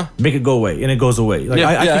dream. Make it go away, and it goes away. Like, Yeah.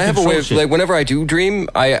 I Yeah, I can have a control way of, shit. like, whenever I do dream,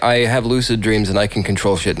 I have lucid dreams and I can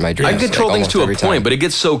control shit in my dreams. I can control like, things almost to a every point, time. but it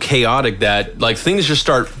gets so chaotic that like things just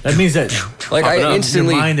start. that means that like popping I up.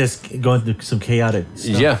 instantly, your mind is going through some chaotic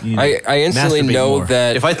stuff. Yeah. You know, I instantly masturbate know more.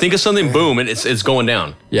 that If I think of something, boom, and it's going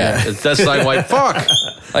down. Yeah. That's like fuck.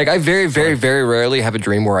 like I very, very, very rarely have a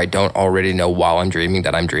dream where I don't already know while I'm dreaming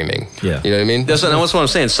that I'm dreaming. Yeah. You know what I mean? That's what I'm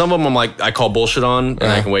saying. Some of them I'm like I call bullshit on, and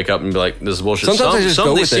I can wake up and be like, "This is bullshit." Sometimes I just some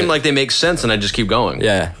go they with seem it. like they make sense, and I just keep going.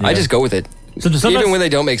 Yeah. I just go with it. So sometimes- Even when they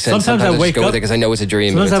don't make sense, sometimes I sometimes I wake just go up with it because I know it's a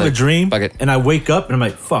dream. Sometimes I and have a it's dream like, fuck it. and I wake up and I'm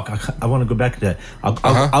like, fuck, I want to go back to that.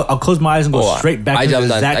 I'll close my eyes and go Oh, straight back I to do the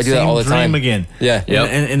that- exact I do that same all the dream time. again. Yeah. Yep.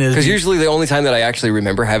 And Because usually the only time that I actually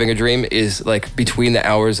remember having a dream is like between the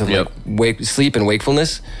hours of Yep. like sleep and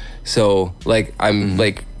wakefulness. So like I'm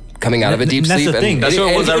like coming out of a deep that's sleep. the thing. And That's the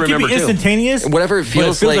ones I it remember can be too. instantaneous. whatever it but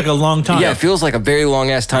feels, like a long time. Yeah, it feels like a very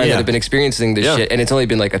long ass time Yeah. that I've been experiencing this Yeah. shit, and it's only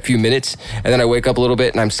been like a few minutes, and then I wake up a little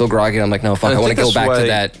bit and I'm still groggy. And I'm like, no, fuck, I want to think go that's back to why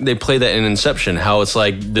that. They play that in Inception, how it's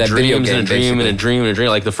like the That video dreams and a game, dream and a basically. dream and a dream.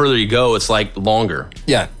 Like the further you go, it's like longer,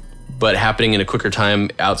 Yeah, but happening in a quicker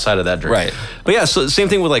time outside of that dream. Right. But yeah, so same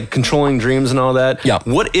thing with like controlling dreams and all that. Yeah.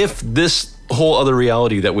 What if this whole other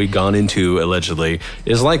reality that we've gone into allegedly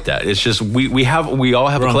is like that? It's just we all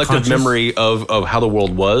have We're a collective unconscious. memory of how the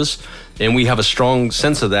world was. And we have a strong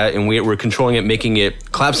sense of that, and we're controlling it, making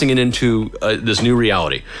it, collapsing it into this new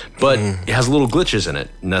reality. But it has little glitches in it,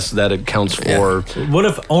 and that accounts for. What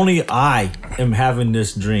if only I am having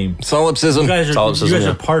this dream? solipsism. You guys are, Solipsism,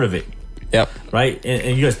 yeah. part of it, Yep. right?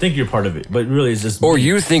 And you guys think you're part of it, but really it's just Or me.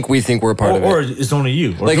 you think we think we're part of or it. it's only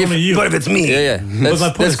you, or Like it's if- only you. But if it's me, Yeah, yeah. my That's,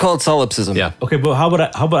 point that's is- called solipsism. yeah. Okay, but how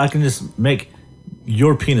about I can just make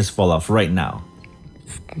your penis fall off right now?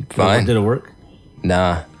 Fine. Did it work?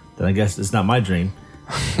 Nah. Then I guess it's not my dream.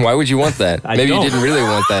 Why would you want that? I Maybe don't. you didn't really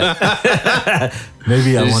want that.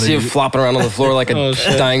 Maybe I You want see it to flopping around on the floor like a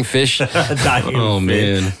dying fish. die. Oh,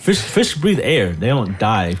 man. Fish breathe air. They don't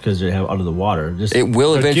die because they have out of the water. Just It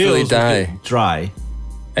will their eventually gills will die. get dry.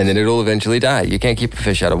 And then it'll eventually die. You can't keep a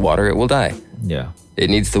fish out of water; it will die. Yeah. It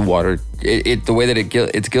needs the water. The way that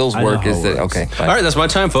its gills I know work how is it that works. okay. Fine. All right, that's my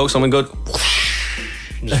time, folks. I'm gonna go.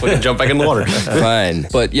 Just fucking jump back in the water. Fine.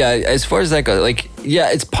 But yeah, as far as that goes, like,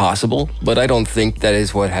 yeah, it's possible, but I don't think that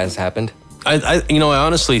is what has happened. I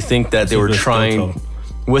honestly think that they were There's steel trying toe.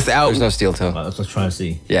 without There's no steel toe. That's what I was trying to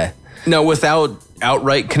see. Yeah. without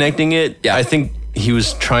outright connecting it. Yeah. I think he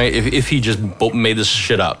was trying. If he just made this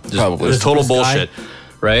shit up, just, Probably. it was total This guy? bullshit,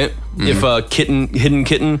 right? If hidden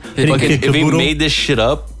kitten, fucking- Kid if he Caboodle? made this shit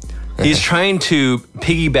up, he's trying to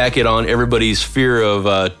piggyback it on everybody's fear of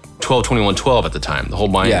 12/21/12 at the time, the whole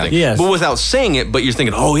Mayan Yeah. thing. Yes. But without saying it, but you're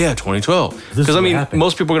thinking, oh yeah, 2012. This is Because I what mean, happened.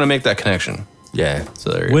 most people are going to make that connection. Yeah.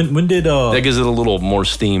 So there you go. When did That gives it a little more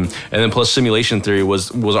steam. And then plus simulation theory was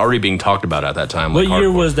already being talked about at that time. what like year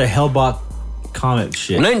hardcore. was the Hellbot comic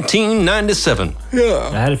shit? 1997.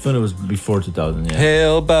 I had a feeling it was before 2000. Yeah,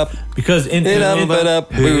 Hell bop. because in It up, but up,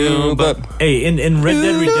 boo, bop. hey in Red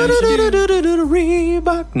Dead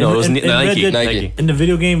Redemption. No, it was in Red Nike. Dead- Nike. In the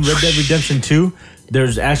video game Red Dead Redemption 2,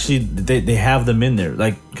 there's actually they have them in there,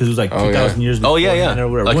 like because it was like 2,000 years before. Oh yeah. Or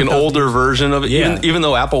whatever. Like an 1,000 older version of it. Yeah. Even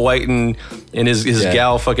though Applewhite and his Yeah.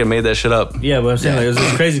 gal fucking made that shit up. Yeah, but I'm saying like, it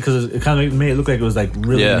was crazy because it kind of made it look like it was like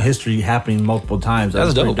really Yeah. in history happening multiple times. That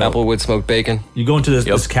That's was pretty dope. Applewood smoked bacon. You go into this,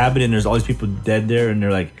 Yep. this cabin and there's all these people dead there, and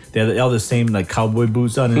they're like they have all the same like cowboy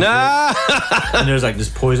boots on, and, Nah. and there's like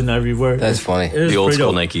just poison everywhere. That's funny. It is The old pretty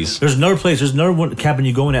school dope. Nikes. There's another place. There's another one cabin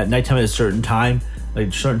you go in at nighttime at a certain time, like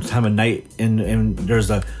a certain time of night, and there's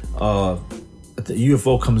a the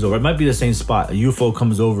UFO comes over. It might be the same spot. A UFO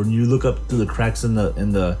comes over, and you look up through the cracks in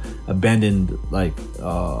the abandoned like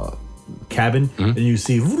cabin, and you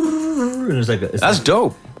see, and there's like it's That's like,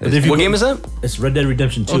 dope. But if you What go- game is that? It's Red Dead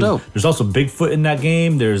Redemption 2. Oh, dope. There's also Bigfoot in that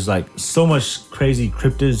game. There's like so much crazy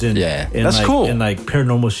cryptids and Yeah. and That's like, cool. and like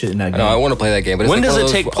paranormal shit in that game. No, I want to play that game, but it's When like does one it of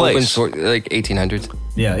those take place? open source, like 1800s.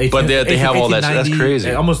 Yeah, But they have all that shit. That's 1890,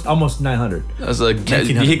 crazy. Almost 900. That's like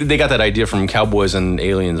 1900. they got that idea from Cowboys and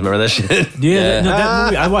Aliens. Remember that shit? Yeah, no, that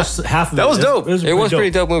movie I watched half of That it. was dope. It was a pretty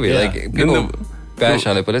dope movie. Yeah. Like people And bash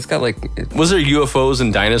on it, but it's got like Was there UFOs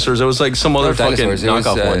and dinosaurs? It was like some other fucking dinosaurs. It was,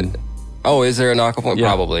 knockoff one. Oh, is there a knockoff one? Yeah.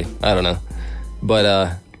 Probably. I don't know.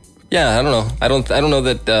 But yeah, I don't know. I don't know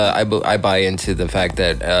that I buy into the fact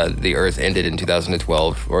that the Earth ended in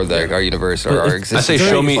 2012 or our universe or our I I existence. say Very-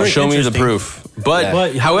 show me very the interesting. proof.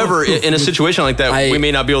 But Yeah. however, Proof. in a situation like that, I- we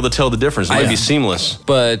may not be able to tell the difference. It might be seamless.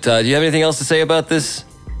 But do you have anything else to say about this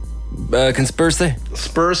conspiracy?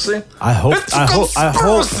 Spursy? I hope that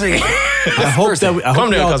Calm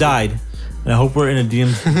we down, all cousin. died, and I hope we're in a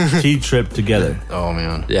DMT trip together. Oh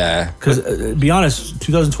man. Yeah. Because be honest,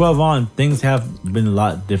 2012 on, things have been a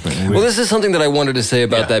lot different. And Well, this is something that I wanted to say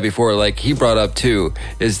about Yeah. that before. Like he brought up too,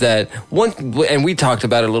 is that one, and we talked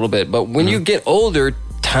about it a little bit. But when you get older,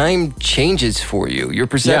 time changes for you. Your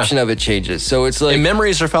perception of it changes. So it's like And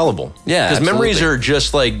memories are fallible. Yeah, Because memories absolutely. are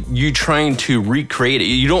just like you trying to recreate it.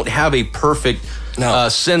 You don't have a perfect No.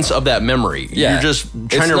 sense of that memory. Yeah. You're just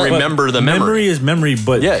It's trying to not- remember the memory memory. is memory,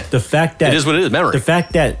 but Yeah. the fact that It is what it is, memory. The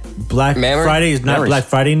fact that Black Memory? Friday is not Memories. Black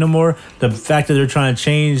Friday no more. The fact that they're trying to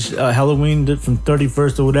change Halloween from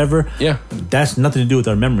 31st or whatever. Yeah. that's nothing to do with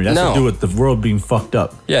our memory. That's No. to do with the world being fucked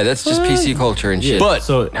up. yeah, that's just PC culture and shit. But,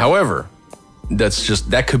 So- however,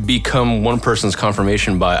 that could become one person's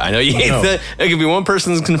confirmation bias. I know you hate No. that. It could be one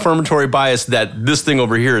person's confirmatory bias that this thing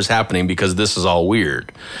over here is happening because this is all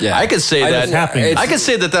weird. Yeah. I could say I that. just- happening. I could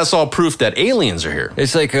say that that's all proof that aliens are here.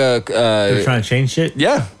 It's like They're trying to change shit.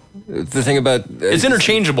 Yeah. the thing about It's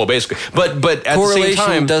interchangeable, basically. But at the same correlation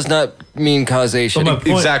time, does not mean causation. But my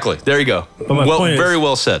point- exactly. There you go. my Well, point is- very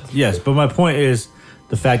well said. Yes, but my point is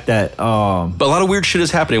the fact that But a lot of weird shit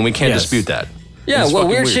is happening. We can't Yes. dispute that. Yeah, It's well,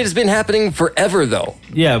 fucking weird shit has been happening forever, though.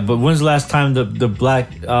 yeah, but when's the last time the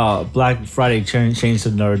Black Friday changed to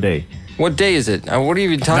another day? What day is it? What are you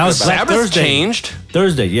even talking Now about? it's Black Sabbath Thursday. changed.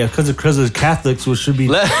 Thursday, yeah, because of Catholics, which should be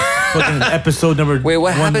fucking episode number Wait,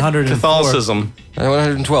 what happened? 104. Catholicism.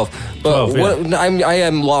 112. But 12, yeah. what, I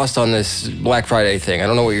am lost on this Black Friday thing. I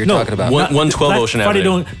don't know what you're talking about. One- 112 Black Ocean Friday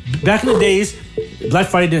Avenue. Back in the days, Black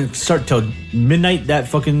Friday didn't start till midnight that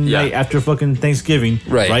fucking Yeah. night after fucking Thanksgiving.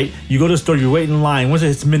 Right. Right? You go to the store, you wait in line. Once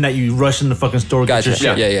it's midnight, you rush in the fucking store, get Gotcha. your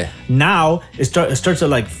shit. Yeah. Now it starts at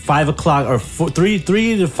like 5 o'clock or 3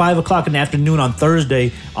 to 5 o'clock in the afternoon on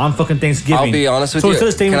Thursday on fucking Thanksgiving. I'll be honest with so you. instead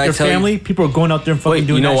of staying Can with I your tell you- family, people are going out there and fucking Wait,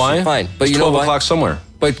 doing you know that why? shit. Fine, but It's you know 12 why? o'clock somewhere.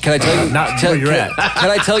 But can I tell you? Not where you're at.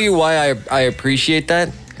 Can I tell you why I appreciate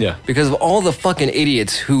that? Yeah. Because of all the fucking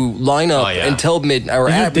idiots who line up Oh, yeah. until midnight or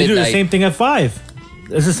They at do the midnight. same thing at 5.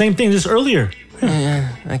 It's the same thing, just earlier.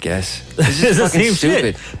 I guess. It's It's just the fucking same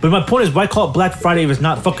stupid. shit. But my point is, why call it Black Friday if it's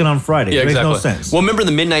not fucking on Friday? Yeah, It makes exactly. no sense. Well, remember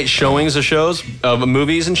the midnight showings of shows, of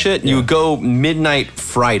movies and shit? You would go midnight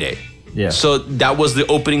Friday. Yeah. So that was the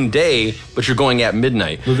opening day, but you're going at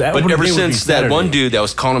midnight. Well, the but opening ever day would be since that one Saturday. dude that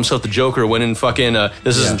was calling himself the Joker went in fucking,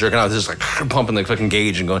 this isn't Yeah. jerking out, this is like pumping the fucking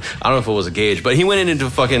gauge and going, I don't know if it was a gauge, but he went into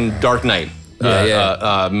fucking Dark Knight. Movie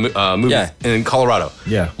Yeah. in Colorado.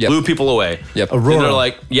 Yeah. Yep. Blew people away. Yep. And Aurora. they're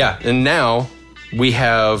like, yeah, and now we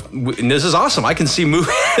have, and this is awesome. I can see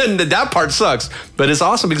movies, and that part sucks, but it's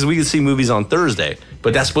awesome because we can see movies on Thursday.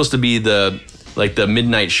 But that's supposed to be the like the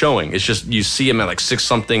midnight showing. It's just you see them at like 6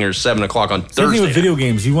 something or 7 o'clock on Same Thursday. thing with video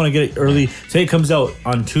games. You want to get it early. Say it comes out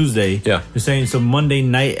on Tuesday. Yeah. You're saying so Monday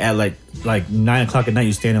night at like 9 o'clock at night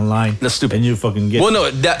you stand in line. That's stupid. And you fucking get. Well,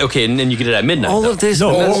 no, okay, and then you get it at midnight. All though. of this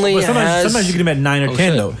No, only but has. sometimes you get them at 9 or 10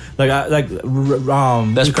 shit. though. That's That's what do you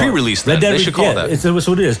call it? pre-release then. They should call that. It's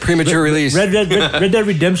what it is. Premature release. Red Dead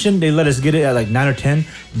Redemption. They let us get it at like 9 or 10,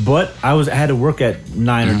 but I had to work at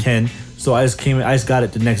 9 or 10, so I just got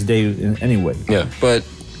it the next day anyway. Yeah, But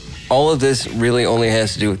all of this really only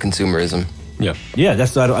has to do with consumerism. yeah. Yeah,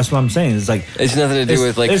 that's what I'm saying. It's like It's nothing to do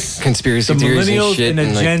with like it's conspiracy the theories and millennials shit. and the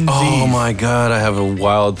and, like, Gen Z. Oh my God, I have a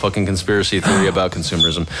wild fucking conspiracy theory about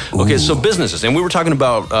consumerism. Okay, so businesses, and we were talking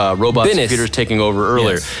about robots and Business. computers taking over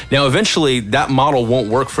earlier. Yes. Now, eventually, that model won't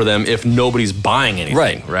work for them if nobody's buying anything,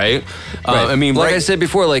 right? Right. I mean, like right, I said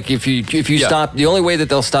before, like if you Yeah. stop, the only way that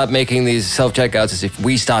they'll stop making these self checkouts is if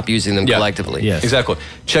we stop using them Yeah. collectively. Yes. exactly.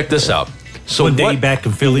 Check this out. So One day back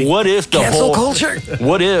in Philly. What if the Cancel whole culture.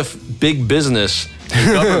 What if big business,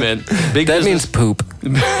 and government, big That business, means poop.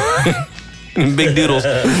 big doodles.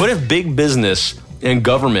 What if big business and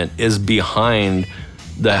government is behind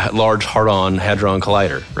the Large Hadron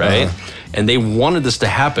Collider, right? And they wanted this to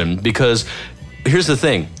happen because here's the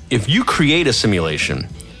thing: if you create a simulation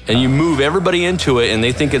and you move everybody into it, and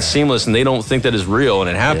they think it's seamless, and they don't think that is real, and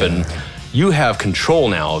it happened, you have control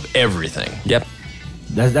now of everything. Yep.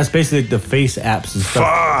 That's basically the face apps and stuff.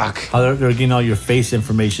 Fuck. How they're getting all your face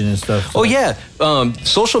information and stuff. Oh yeah,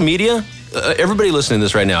 social media. Everybody listening to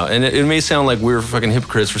this right now, and it may sound like we're fucking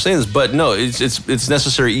hypocrites for saying this, but no, it's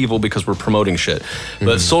necessary evil because we're promoting shit.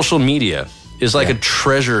 But social media is like a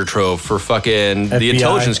treasure trove for fucking the FBI.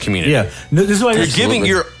 intelligence community. Yeah, no, this is why You're giving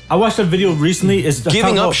your I watched a video recently. It's giving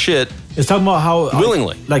talking up about, shit. It's talking about how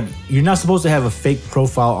Willingly. like you're not supposed to have a fake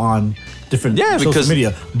profile on different social because-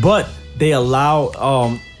 media, but they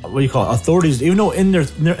allow what do you call it? Authorities, even though in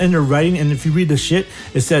their writing, and if you read the shit,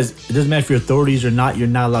 it says it doesn't matter if you're authorities or not, you're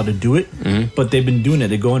not allowed to do it. But they've been doing it.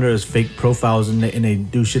 They go under as fake profiles and they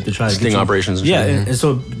do shit to try to Sting get you. operations and Yeah, shit. and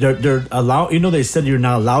so they're allowing. Even though they said you're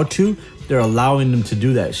not allowed to, they're allowing them to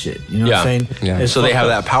do that shit. You know what I'm saying? Yeah. It's So they have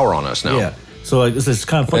fucked up. that power on us now. Yeah. So like this is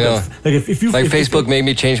kind of fucked I know. up. Like if you Like if, Facebook made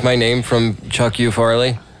me change my name from Chuck U.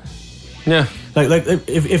 Farley. Yeah. like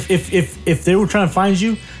if they were trying to find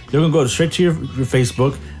you, they're gonna go straight to your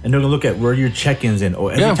Facebook and they're gonna look at where your check-ins in.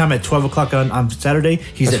 Or every Yeah. time at 12 o'clock on Saturday,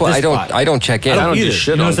 he's That's at why this I don't. spot. I don't check in. I don't do either.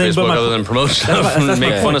 shit You know on what I'm saying? But Facebook my- other than promote stuff that's and my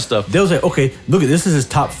make fun point. of stuff. They was like, okay, look at this is his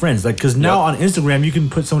top friends. Like, because now on Instagram you can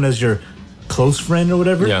put someone as your close friend or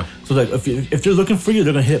whatever. Yeah. So like, if they're looking for you,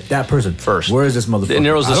 they're gonna hit that person First. Where is this motherfucker? It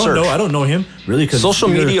narrows the I don't search. know. I don't know him really. Because Social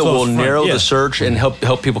media will narrow the search and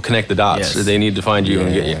help people connect the dots. Yes. They need to find you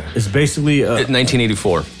and get you. It's basically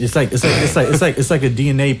 1984. it's like a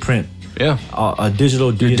DNA print. Yeah. A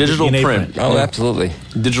digital digital DNA print. Oh, absolutely.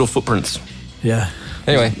 Digital footprints. Yeah.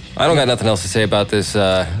 Anyway, I don't got nothing else to say about this.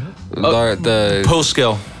 The Poe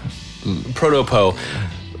scale. Proto-Poe.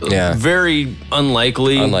 yeah. Very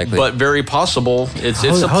unlikely, Unlikely. but very possible. It's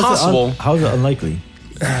How's it possible. how's it unlikely?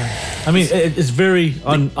 I mean, it's very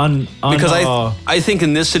Because I think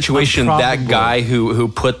in this situation, that improbable. guy who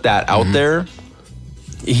put that out Mm-hmm. there,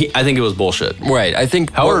 I think it was bullshit. Right. I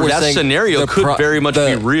think. However, what we're that saying, scenario the could very much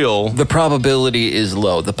be real. The probability is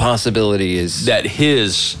low. The possibility is That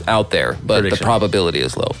his out there, but Prediction. the probability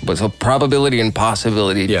is low. But so probability and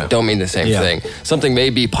possibility Yeah. don't mean the same Yeah. thing. Something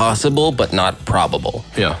may be possible, but not probable.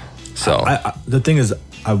 yeah. So the thing is,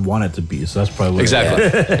 I want it to be. So that's probably what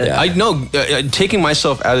Exactly. Yeah. I know. Taking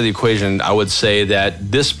myself out of the equation, I would say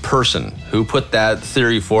that this person who put that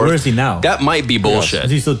theory forth, Where is he now? That might be bullshit.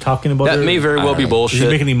 Is he still talking about That it? may very well be Is he bullshit.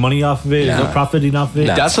 making any money off of it? Is No. he profiting off of it?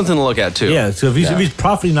 No. That's something to look at too. Yeah. So if he's Yeah.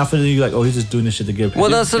 profiting off of it, then you're like, oh, he's just doing this shit to get.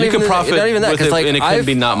 well, that's not You even can profit not even that with because it, like and it can I've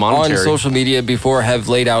be not monetary. on social media before have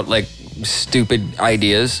laid out like stupid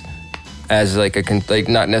ideas as like like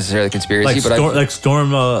not necessarily conspiracy, like but storm, I've like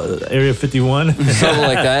storm Area 51. something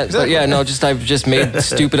like that. But yeah, no, I've just made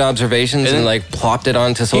stupid observations and, And like plopped it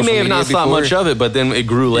onto He social may have media not thought before. much of it, but then it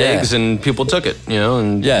grew legs Yeah. and people took it,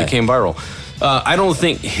 and Yeah. became viral. I don't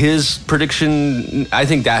think his prediction. I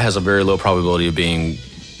think that has a very low probability of being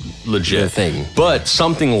legit. The thing. But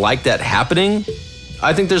something like that happening,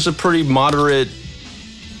 I think there's a pretty moderate.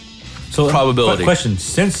 So Probability. Question: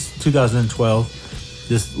 Since 2012,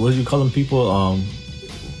 this what do you call them people?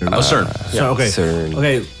 CERN. So, okay. CERN.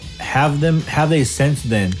 Okay. Have they since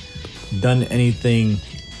then done anything?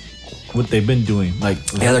 What they've been doing? Like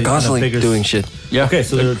Yeah, they're constantly doing shit. Yeah. Okay,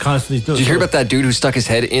 so they're constantly doing. Did you hear about that dude who stuck his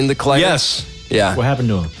head in the collider? Yes. Yeah. What happened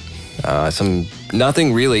to him?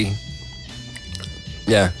 Nothing really.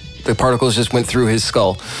 Yeah. The particles just went through his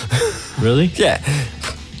skull. Really? Yeah.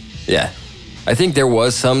 Yeah. I think there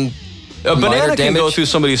was some A minor banana can go damage. through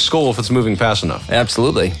somebody's skull if it's moving fast enough.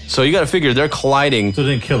 Absolutely. So you got to figure they're colliding. So it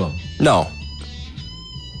didn't kill him. No.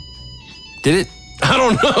 Did it? I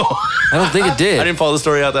don't know. I don't think it did. I didn't follow the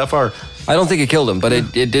story out that far. I don't think it killed him, but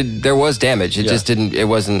it did. There was damage. It just didn't. It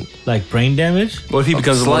wasn't Like brain damage? What if he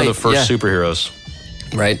becomes one of the slight, first yeah. superheroes?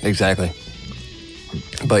 right. Exactly.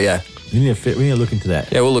 But yeah, We need to look into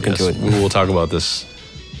that. yeah, we'll look Yes, into it. we'll talk about this.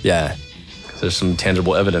 Yeah. There's some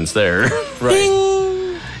tangible evidence there. Right.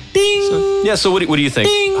 Yeah, so what do you think?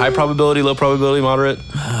 High probability, low probability, moderate?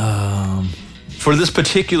 For this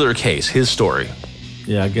particular case, his story.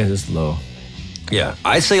 Yeah, I guess it's low. Yeah,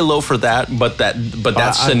 I say low for that, but that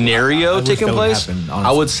I scenario wish taking that would place, happen, I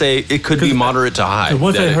honestly. would say it could be moderate to high. 'Cause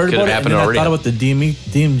once that I heard could about have it, and happened then I already. thought about the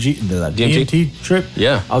DMT trip.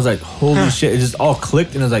 Yeah. I was like, holy shit! It just all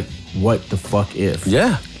clicked, and I was like, what the fuck if?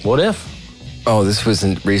 Yeah, what if? Oh, this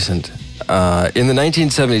wasn't recent. In the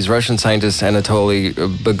 1970s, Russian scientist Anatoly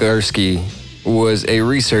Bogursky was a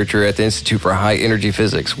researcher at the Institute for High Energy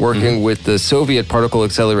Physics, working with the Soviet particle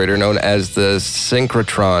accelerator known as the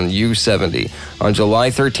synchrotron U-70. On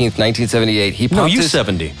July 13th, 1978, he No, popped his...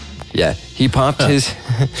 U-70. Yeah, he popped his...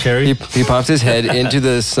 Cherry? He popped his head into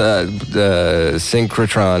the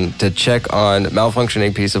synchrotron to check on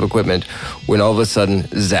malfunctioning piece of equipment when all of a sudden,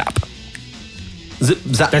 zap.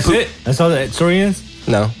 That's it? That's all that story is?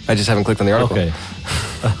 No, I just haven't clicked on the article. Okay.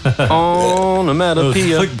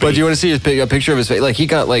 Onomatopoeia. Click- But do you want to see a picture of his face? Like, he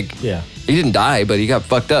got, like... Yeah. He didn't die, but he got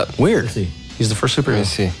fucked up. Weird. Let's see. He's the first Let me superhero.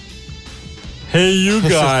 see. Hey, you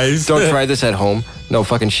guys. Don't try this at home. No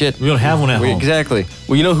fucking shit. We don't have one at home. Exactly.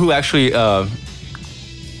 Well, you know who actually... Oh,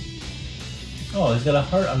 he's got a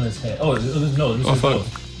heart on his head. Oh, this is fuck. Ghost.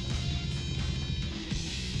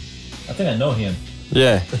 I think I know him.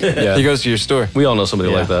 Yeah. Yeah. He goes to your store. we all know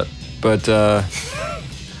somebody Yeah. like that. But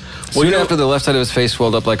soon you know- after the left side of his face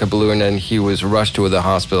swelled up like a balloon and he was rushed to the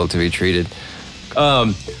hospital to be treated.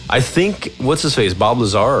 I think, what's his face? Bob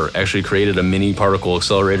Lazar actually created a mini particle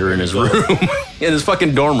accelerator in his room. In his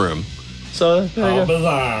fucking dorm room. So, there you go.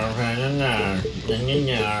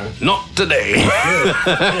 Not today.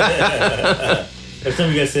 Every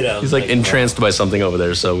time you guys say that, He's like entranced by something over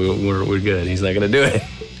there, so we're good. He's not gonna do it.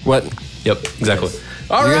 What? Yep, exactly.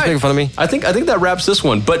 All You guys right. making fun of me? I think that wraps this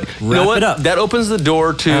one. But you know Wrap what? it up. That opens the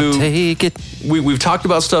door to. I'll take it. We've talked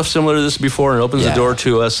about stuff similar to this before, and it opens the Yeah. door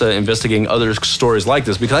to us investigating other stories like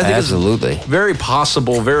this because I think Absolutely. it's very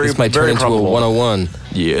possible, very This might turn very into probable. a 101.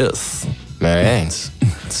 Yes. All right.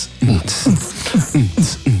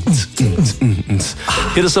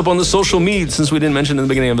 Hit us up on the social medias since we didn't mention it in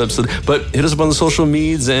the beginning of the episode. But hit us up on the social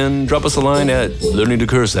medias and drop us a line at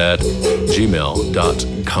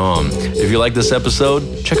learningtocurse@gmail.com. If you like this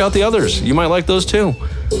episode, check out the others. You might like those too.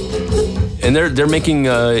 And they're making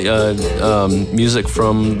music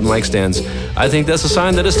from mic stands. I think that's a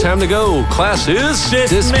sign that it's time to go. Class is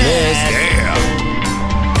Dismissed. Yeah.